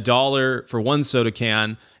pay $1 for one soda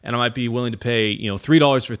can, and I might be willing to pay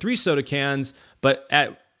 $3 for 3 soda cans, but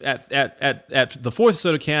at the fourth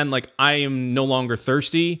soda can, like I am no longer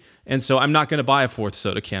thirsty, and so I'm not going to buy a fourth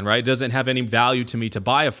soda can, right? It doesn't have any value to me to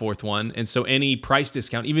buy a fourth one, and so any price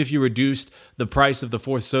discount, even if you reduced the price of the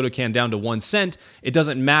fourth soda can down to 1 cent, it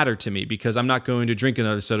doesn't matter to me because I'm not going to drink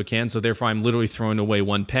another soda can, so therefore I'm literally throwing away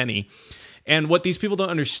 1 penny. And what these people don't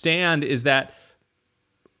understand is that,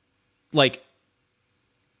 like,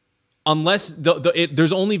 unless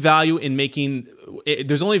there's only value in reducing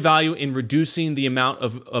the amount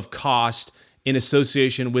of cost in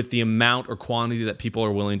association with the amount or quantity that people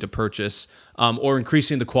are willing to purchase, or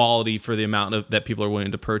increasing the quality for the amount that people are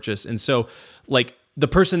willing to purchase. And so, like, the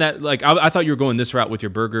person that, like, I thought you were going this route with your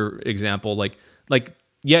burger example, like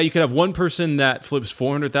yeah, you could have one person that flips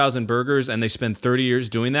 400,000 burgers and they spend 30 years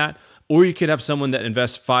doing that, or you could have someone that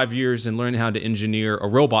invests 5 years in learning how to engineer a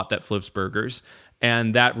robot that flips burgers,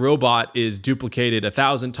 and that robot is duplicated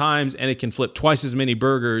 1,000 times and it can flip twice as many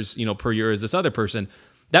burgers, per year as this other person.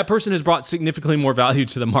 That person has brought significantly more value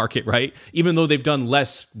to the market, right? Even though they've done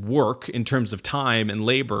less work in terms of time and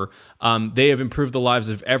labor, they have improved the lives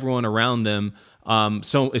of everyone around them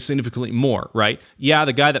so significantly more, right? Yeah,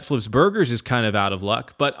 the guy that flips burgers is kind of out of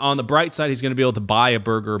luck, but on the bright side, he's going to be able to buy a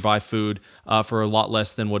burger or buy food for a lot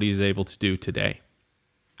less than what he's able to do today.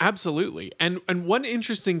 Absolutely. And one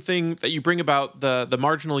interesting thing that you bring about the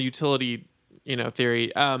marginal utility,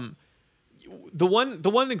 theory, the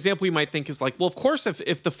one example you might think is like, well, of course,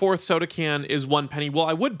 if the fourth soda can is 1 penny, well,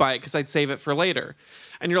 I would buy it because I'd save it for later.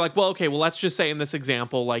 And you're like, well, okay, well, let's just say in this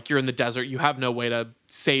example, like you're in the desert, you have no way to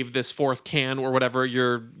save this fourth can or whatever.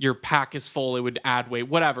 Your pack is full, it would add weight,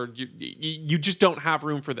 whatever. You just don't have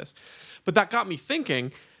room for this. But that got me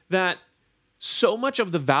thinking that so much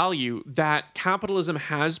of the value that capitalism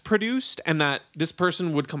has produced and that this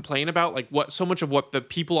person would complain about, like so much of what the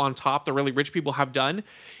people on top, the really rich people, have done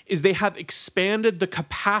is they have expanded the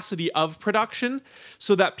capacity of production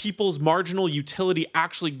so that people's marginal utility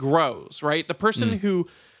actually grows, right? The person who,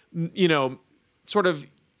 sort of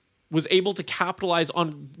was able to capitalize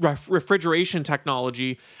on refrigeration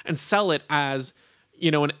technology and sell it as,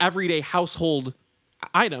 an everyday household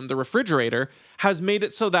item, the refrigerator, has made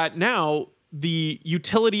it so that now the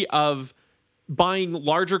utility of buying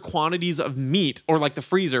larger quantities of meat, or like the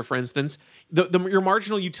freezer, for instance, your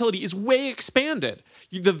marginal utility is way expanded.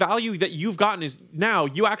 The value that you've gotten is now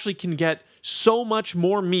you actually can get so much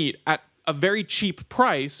more meat at a very cheap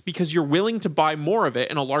price because you're willing to buy more of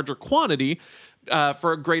it in a larger quantity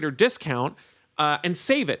for a greater discount and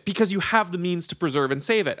save it because you have the means to preserve and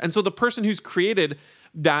save it. And so the person who's created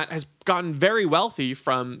that has gotten very wealthy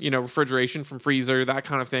from, refrigeration, from freezer, that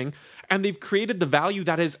kind of thing. And they've created the value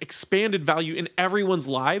that has expanded value in everyone's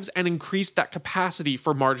lives and increased that capacity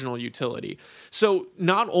for marginal utility. So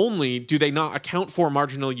not only do they not account for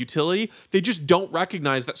marginal utility, they just don't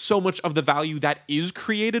recognize that so much of the value that is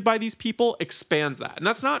created by these people expands that. And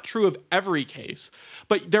that's not true of every case,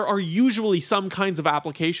 but there are usually some kinds of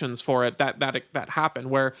applications for it that happen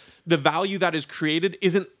where the value that is created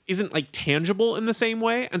isn't like tangible in the same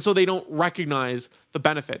way, and so they don't recognize the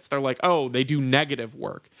benefits. They're like, oh, they do negative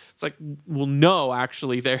work. It's like, well, no,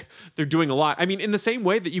 actually, they're doing a lot. I mean, in the same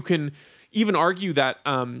way that you can even argue that,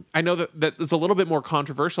 I know that it's a little bit more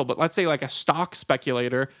controversial, but let's say like a stock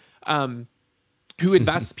speculator who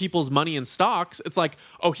invests people's money in stocks, it's like,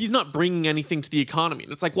 oh, he's not bringing anything to the economy.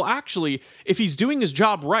 And it's like, well, actually, if he's doing his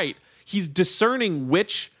job right, he's discerning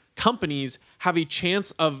which companies have a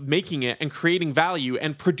chance of making it and creating value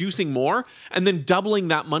and producing more and then doubling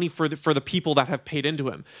that money for the people that have paid into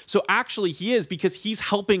him. So actually he is, because he's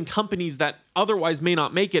helping companies that otherwise may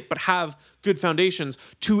not make it but have good foundations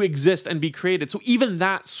to exist and be created. So even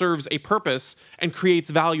that serves a purpose and creates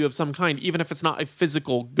value of some kind, even if it's not a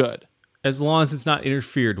physical good. As long as it's not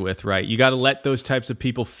interfered with, right? You got to let those types of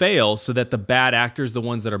people fail so that the bad actors, the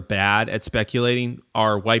ones that are bad at speculating,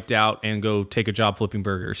 are wiped out and go take a job flipping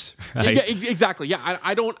burgers, right? Yeah, exactly. Yeah,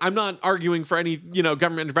 I'm not arguing for any,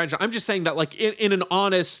 government intervention. I'm just saying that, like, in an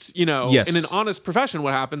honest, yes. in an honest profession,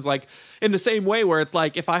 what happens, like, in the same way where it's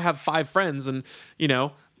like, if I have 5 friends and,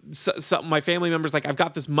 so my family members, like, I've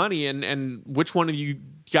got this money and which one of you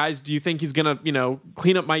guys do you think he's gonna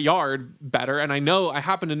clean up my yard better? And I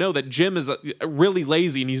happen to know that Jim is really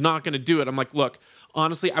lazy and he's not gonna do it. I'm like, look,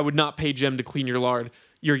 honestly, I would not pay Jim to clean your yard.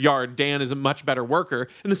 your yard. Dan is a much better worker.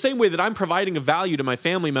 In the same way that I'm providing a value to my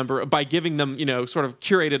family member by giving them, sort of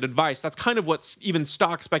curated advice. That's kind of what even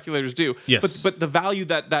stock speculators do. Yes. But the value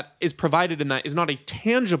that is provided in that is not a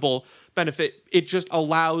tangible benefit. It just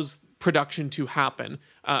allows production to happen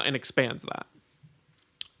and expands that.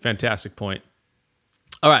 Fantastic point.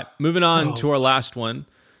 All right, moving on to our last one.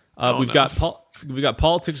 We've got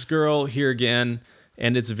Politics Girl here again,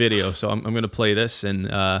 and it's a video. So I'm going to play this, and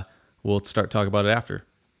we'll start talking about it after.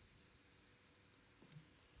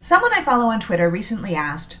 Someone I follow on Twitter recently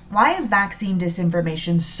asked, why is vaccine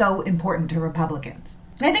disinformation so important to Republicans?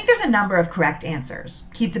 And I think there's a number of correct answers.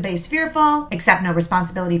 Keep the base fearful, accept no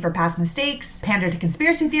responsibility for past mistakes, pander to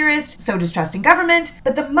conspiracy theorists, sow distrust in government.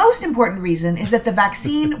 But the most important reason is that the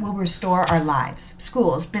vaccine will restore our lives,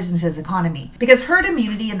 schools, businesses, economy. Because herd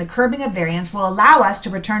immunity and the curbing of variants will allow us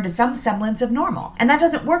to return to some semblance of normal. And that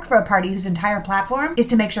doesn't work for a party whose entire platform is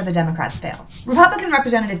to make sure the Democrats fail. Republican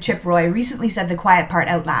Representative Chip Roy recently said the quiet part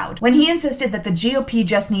out loud when he insisted that the GOP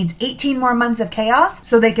just needs 18 more months of chaos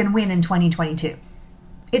so they can win in 2022.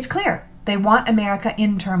 It's clear. They want America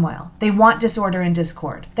in turmoil. They want disorder and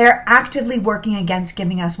discord. They're actively working against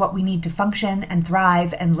giving us what we need to function and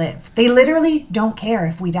thrive and live. They literally don't care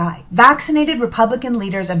if we die. Vaccinated Republican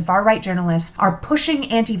leaders and far-right journalists are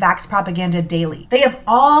pushing anti-vax propaganda daily. They have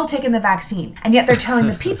all taken the vaccine, and yet they're telling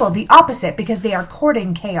the people the opposite because they are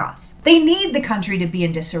courting chaos. They need the country to be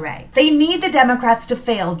in disarray. They need the Democrats to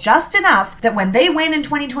fail just enough that when they win in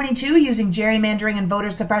 2022 using gerrymandering and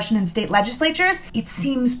voter suppression in state legislatures, it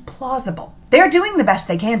seems plausible. They're doing the best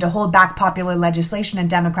they can to hold back popular legislation and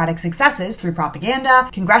Democratic successes through propaganda,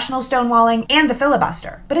 congressional stonewalling, and the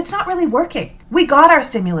filibuster. But it's not really working. We got our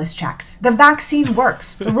stimulus checks. The vaccine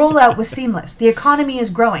works. The rollout was seamless. The economy is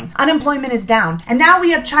growing. Unemployment is down. And now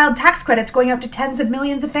we have child tax credits going out to tens of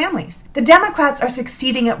millions of families. The Democrats are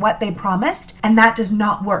succeeding at what they promised, and that does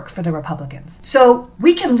not work for the Republicans. So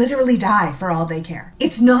we can literally die for all they care.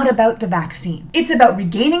 It's not about the vaccine. It's about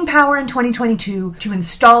regaining power in 2022 to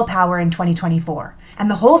install power in 2024. And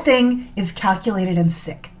the whole thing is calculated and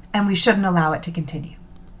sick, and we shouldn't allow it to continue.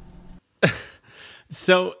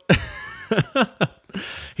 So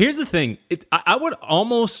here's the thing. I would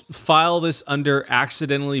almost file this under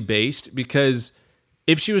accidentally based, because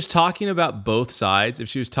if she was talking about both sides, if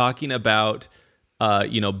she was talking about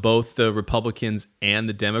both the Republicans and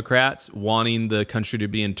the Democrats wanting the country to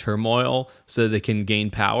be in turmoil so that they can gain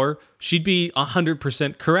power, she'd be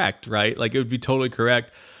 100% correct, right? Like, it would be totally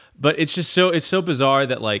correct. But it's just it's so bizarre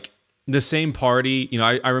that, like, the same party,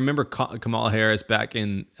 I remember Kamala Harris back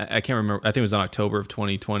in, I can't remember, I think it was in October of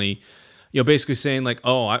 2020, basically saying, like,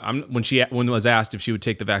 when was asked if she would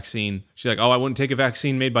take the vaccine, she's like, I wouldn't take a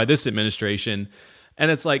vaccine made by this administration.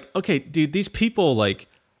 And it's like, okay, dude, these people, like,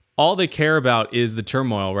 all they care about is the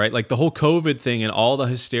turmoil, right? Like, the whole COVID thing and all the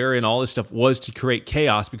hysteria and all this stuff was to create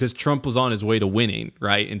chaos because Trump was on his way to winning,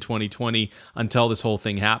 right, in 2020 until this whole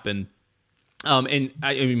thing happened. And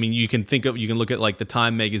I mean, you can look at, like, the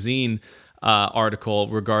Time magazine article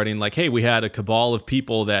regarding, like, hey, we had a cabal of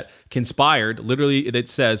people that conspired, literally it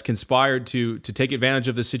says conspired to take advantage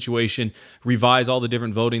of the situation, revise all the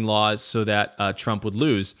different voting laws so that Trump would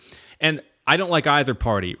lose. And I don't like either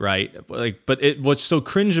party, right? But what's so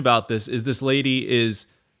cringe about this is this lady is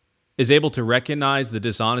able to recognize the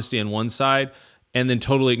dishonesty on one side and then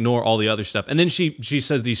totally ignore all the other stuff. And then she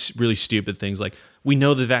says these really stupid things like, we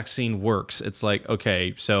know the vaccine works. It's like,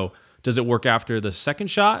 okay, so does it work after the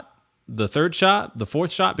second shot, the third shot, the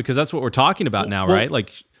fourth shot? Because that's what we're talking about now, right?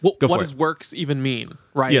 Like, what does works even mean,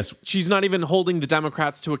 right? Yes. She's not even holding the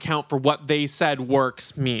Democrats to account for what they said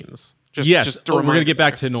works means. Just we're going to get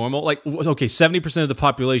back to normal. Like, okay, 70% of the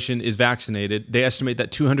population is vaccinated. They estimate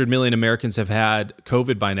that 200 million Americans have had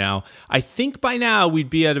COVID by now. I think by now we'd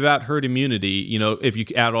be at about herd immunity, if you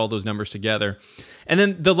add all those numbers together. And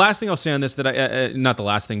then the last thing I'll say on this, that not the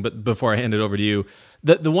last thing, but before I hand it over to you,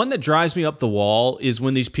 the one that drives me up the wall is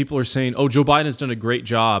when these people are saying, oh, Joe Biden's done a great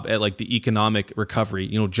job at, like, the economic recovery.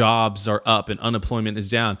 Jobs are up and unemployment is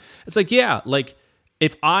down. It's like, yeah, like,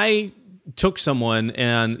 if I took someone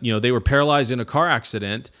and they were paralyzed in a car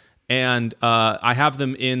accident and I have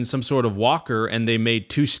them in some sort of walker and they made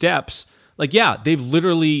 2 steps, like, yeah, they've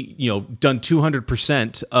literally done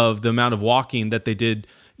 200% of the amount of walking that they did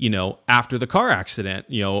after the car accident,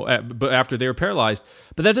 but after they were paralyzed.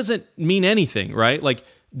 But that doesn't mean anything, right? Like,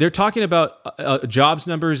 they're talking about jobs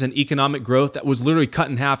numbers and economic growth that was literally cut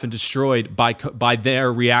in half and destroyed by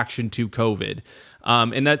their reaction to COVID.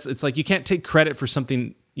 And it's like, you can't take credit for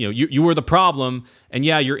something. You were the problem, and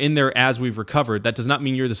yeah, you're in there as we've recovered. That does not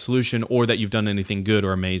mean you're the solution or that you've done anything good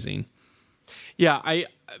or amazing. Yeah,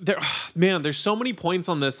 there's so many points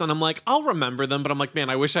on this, and I'm like, I'll remember them, but I'm like, man,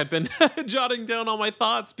 I wish I'd been jotting down all my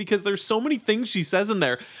thoughts, because there's so many things she says in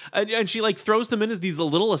there, and she like throws them in as these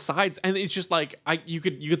little asides, and it's just like you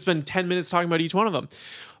could spend 10 minutes talking about each one of them.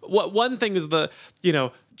 One thing is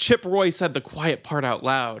Chip Roy said the quiet part out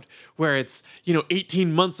loud, where it's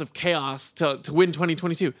 18 months of chaos to win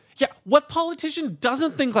 2022. Yeah, what politician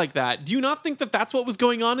doesn't think like that? Do you not think that that's what was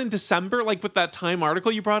going on in December, like with that Time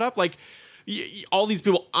article you brought up, like? All these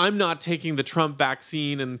people, I'm not taking the Trump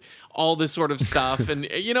vaccine and all this sort of stuff. And,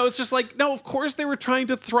 it's just like, no, of course they were trying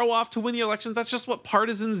to throw off to win the elections. That's just what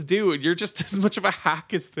partisans do. You're just as much of a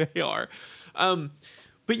hack as they are.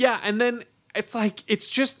 But yeah, and then it's like, it's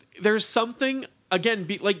just, there's something, again,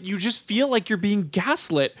 you just feel like you're being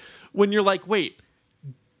gaslit when you're like, wait,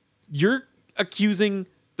 you're accusing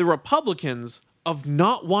the Republicans of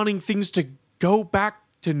not wanting things to go back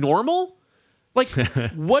to normal? Like,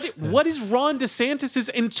 what is Ron DeSantis'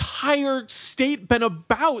 entire state been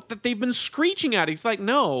about that they've been screeching at? He's like,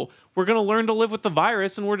 no, we're going to learn to live with the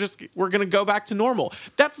virus, and we're going to go back to normal.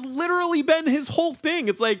 That's literally been his whole thing.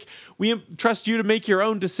 It's like, we trust you to make your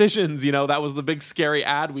own decisions. That was the big scary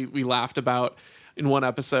ad we laughed about in one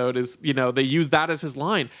episode, is, they use that as his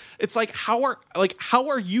line. It's like, how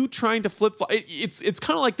are you trying to flip? It's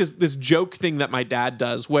kind of like this joke thing that my dad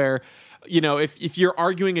does, where, if you're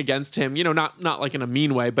arguing against him, not like in a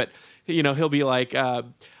mean way, but, he'll be like,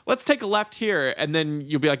 let's take a left here. And then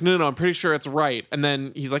you'll be like, no, I'm pretty sure it's right. And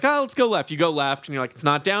then he's like, let's go left. You go left. And you're like, it's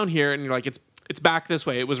not down here. And you're like, it's back this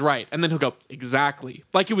way. It was right. And then he'll go, exactly.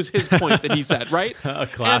 Like it was his point that he said, right? A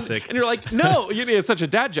classic. And you're like, no, it's such a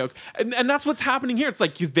dad joke. And that's what's happening here. It's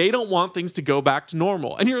like, because they don't want things to go back to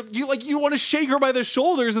normal. And you want to shake her by the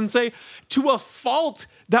shoulders and say, to a fault,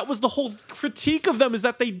 that was the whole critique of them, is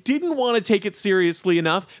that they didn't want to take it seriously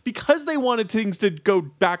enough because they wanted things to go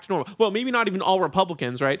back to normal. Well, maybe not even all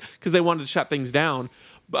Republicans, right? Because they wanted to shut things down.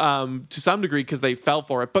 To some degree, because they fell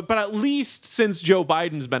for it, but at least since Joe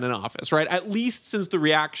Biden's been in office, right? At least since the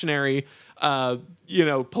reactionary,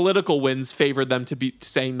 political winds favored them to be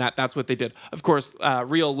saying that that's what they did. Of course,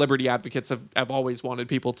 real liberty advocates have always wanted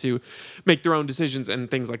people to make their own decisions and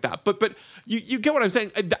things like that. But you get what I'm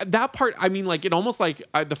saying? That part, I mean, like, it almost like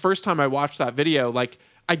the first time I watched that video, like,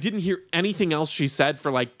 I didn't hear anything else she said for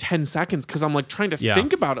like 10 seconds, because I'm like trying to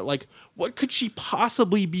think about it. Like, what could she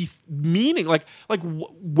possibly be meaning?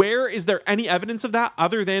 Where is there any evidence of that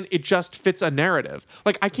other than it just fits a narrative?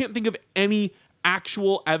 Like, I can't think of any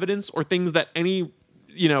actual evidence or things that any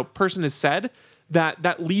person has said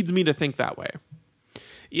that leads me to think that way.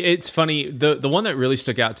 It's funny. The one that really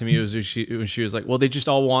stuck out to me was when she was like, well, they just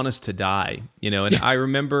all want us to die, and I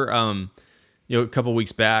remember a couple of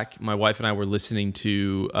weeks back, my wife and I were listening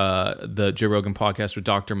to the Joe Rogan podcast with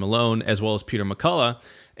Dr. Malone, as well as Peter McCullough.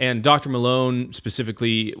 And Dr. Malone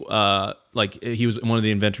specifically, he was one of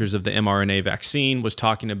the inventors of the mRNA vaccine, was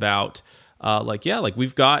talking about,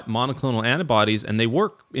 we've got monoclonal antibodies and they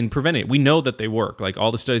work in preventing it. We know that they work. Like,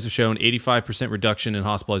 all the studies have shown 85% reduction in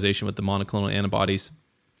hospitalization with the monoclonal antibodies.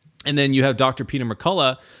 And then you have Dr. Peter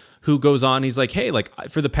McCullough, who goes on, he's like, hey,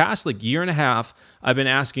 for the past year and a half, I've been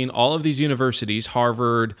asking all of these universities,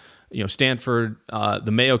 Harvard, Stanford,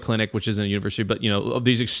 the Mayo Clinic, which isn't a university, but, of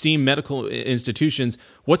these esteemed medical institutions,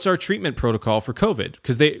 what's our treatment protocol for COVID?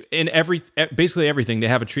 Because basically everything, they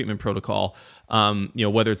have a treatment protocol,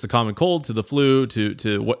 whether it's the common cold to the flu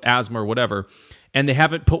to asthma or whatever. And they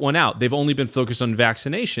haven't put one out. They've only been focused on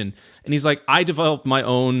vaccination. And he's like, I developed my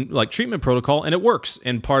own treatment protocol and it works.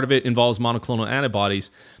 And part of it involves monoclonal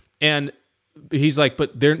antibodies. And he's like,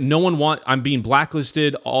 but I'm being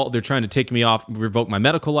blacklisted. They're trying to take me off, revoke my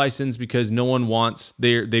medical license, because no one wants,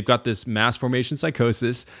 they've got this mass formation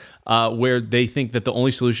psychosis where they think that the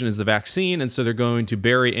only solution is the vaccine. And so they're going to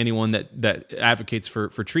bury anyone that advocates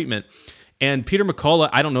for treatment. And Peter McCullough,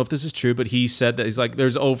 I don't know if this is true, but he said that he's like,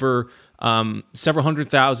 there's over several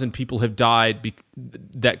 100,000 people have died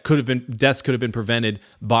deaths could have been prevented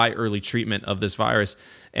by early treatment of this virus.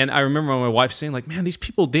 And I remember my wife saying, like, man, these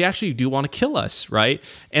people, they actually do want to kill us, right?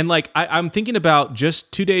 And I'm thinking about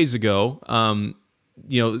just 2 days ago,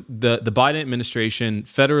 the Biden administration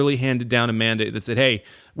federally handed down a mandate that said, hey,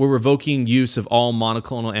 we're revoking use of all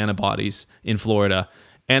monoclonal antibodies in Florida.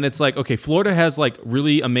 And it's like, okay, Florida has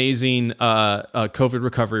really amazing COVID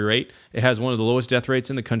recovery rate. It has one of the lowest death rates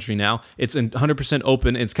in the country now. It's 100%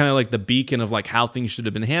 open. It's kind of like the beacon of how things should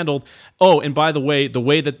have been handled. Oh, and by the way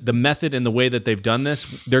that the method and the way that they've done this,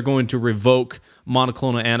 they're going to revoke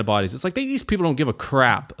monoclonal antibodies. It's like these people don't give a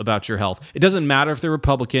crap about your health. It doesn't matter if they're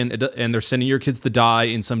Republican and they're sending your kids to die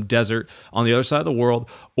in some desert on the other side of the world,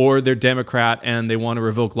 or they're Democrat and they want to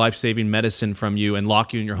revoke life-saving medicine from you and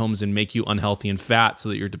lock you in your homes and make you unhealthy and fat so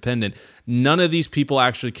that you're dependent. None of these people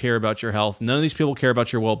actually care about your health. None of these people care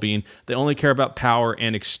about your well-being. They only care about power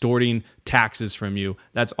and extorting taxes from you.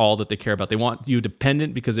 That's all that they care about. They want you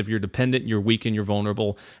dependent because if you're dependent, you're weak and you're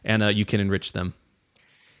vulnerable, and you can enrich them.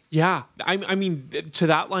 Yeah. I mean, to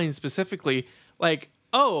that line specifically, like,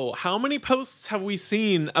 oh, how many posts have we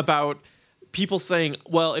seen about people saying,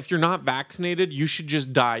 well, if you're not vaccinated, you should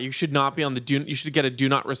just die. You should not be on you should get a do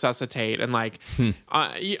not resuscitate. And like,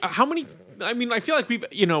 how many, I mean, I feel like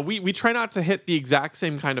we try not to hit the exact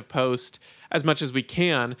same kind of post as much as we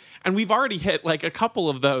can. And we've already hit like a couple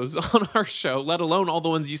of those on our show, let alone all the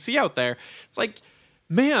ones you see out there. It's like,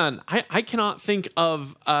 man, I cannot think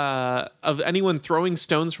of anyone throwing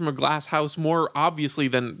stones from a glass house more obviously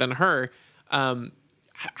than her. I'm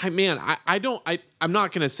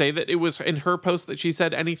not going to say that it was in her post that she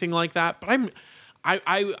said anything like that, but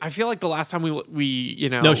I feel like the last time we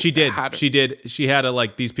No, she did. She had a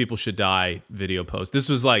like these people should die video post. This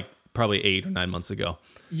was like probably 8 or 9 months ago.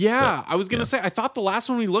 Yeah, I was going to say I thought the last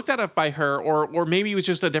one we looked at it by her or maybe it was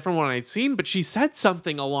just a different one I'd seen, but she said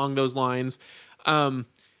something along those lines.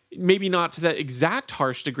 Maybe not to that exact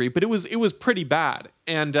harsh degree, but it was pretty bad.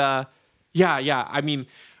 And yeah, I mean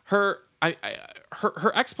her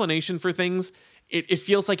explanation for things, it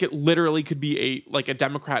feels like it literally could be a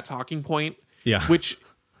Democrat talking point. Yeah. Which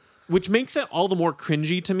makes it all the more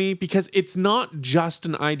cringy to me because it's not just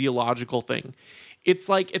an ideological thing. It's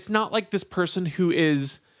not like this person who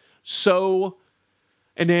is so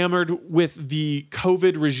enamored with the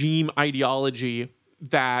COVID regime ideology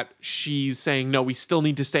that she's saying, no, we still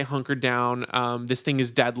need to stay hunkered down. This thing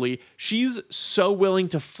is deadly. She's so willing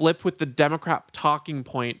to flip with the Democrat talking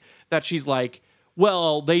point that she's like,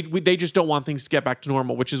 well, they just don't want things to get back to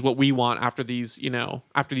normal, which is what we want after these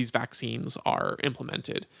vaccines are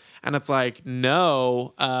implemented. And it's like,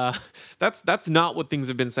 no, that's not what things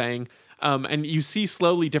have been saying. And you see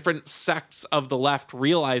slowly different sects of the left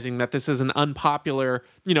realizing that this is an unpopular,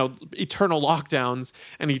 eternal lockdowns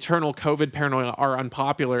and eternal COVID paranoia are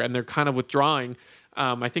unpopular and they're kind of withdrawing.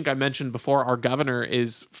 I think I mentioned before, our governor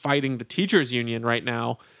is fighting the teachers union right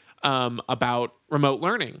now about remote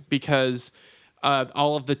learning because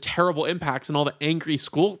all of the terrible impacts and all the angry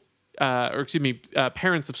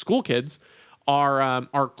parents of school kids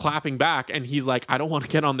are clapping back, and he's like, I don't want to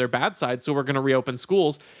get on their bad side, so we're going to reopen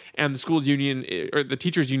schools. And the schools union or the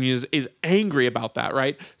teachers union is angry about that,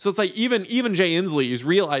 right? So it's like even Jay Inslee is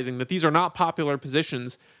realizing that these are not popular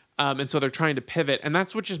positions, and so they're trying to pivot, and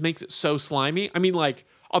that's what just makes it so slimy. I mean, like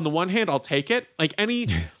on the one hand, I'll take it, like any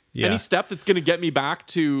step that's going to get me back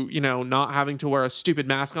to not having to wear a stupid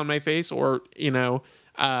mask on my face or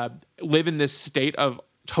live in this state of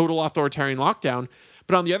total authoritarian lockdown.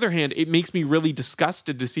 But on the other hand, it makes me really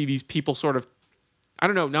disgusted to see these people sort of, I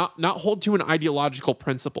don't know, not hold to an ideological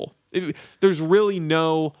principle. There's really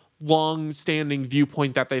no long-standing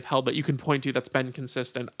viewpoint that they've held that you can point to that's been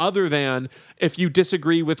consistent, other than if you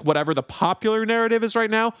disagree with whatever the popular narrative is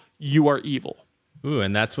right now, you are evil. Ooh,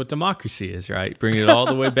 and that's what democracy is, right? Bringing it all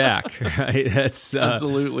the way back, right? That's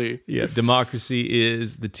absolutely. Yeah, democracy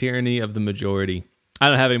is the tyranny of the majority. I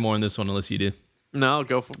don't have any more on this one unless you do. No,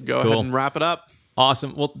 go ahead and wrap it up.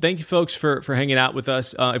 Awesome. Well, thank you, folks, for hanging out with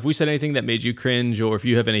us. If we said anything that made you cringe, or if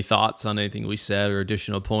you have any thoughts on anything we said or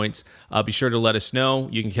additional points, be sure to let us know.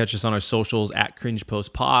 You can catch us on our socials at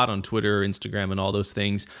CringePostPod on Twitter, Instagram, and all those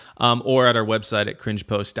things, or at our website at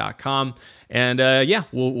cringepost.com. And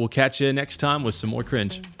we'll catch you next time with some more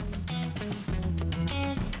cringe.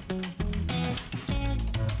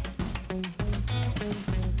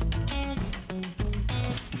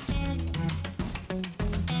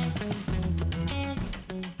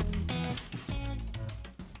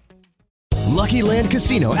 Lucky Land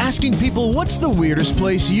Casino, asking people, what's the weirdest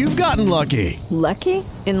place you've gotten lucky? Lucky?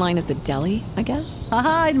 In line at the deli, I guess?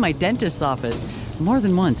 Aha, in my dentist's office. More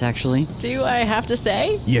than once, actually. Do I have to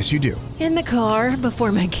say? Yes, you do. In the car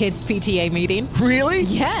before my kids' PTA meeting. Really?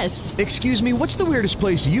 Yes. Excuse me, what's the weirdest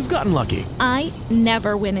place you've gotten lucky? I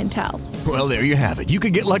never win and tell. Well, there you have it. You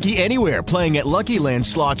can get lucky anywhere, playing at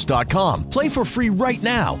LuckyLandSlots.com. Play for free right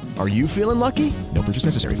now. Are you feeling lucky? No purchase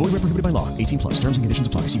necessary. Void where prohibited by law. 18+. Terms and conditions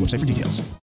apply. See website for details.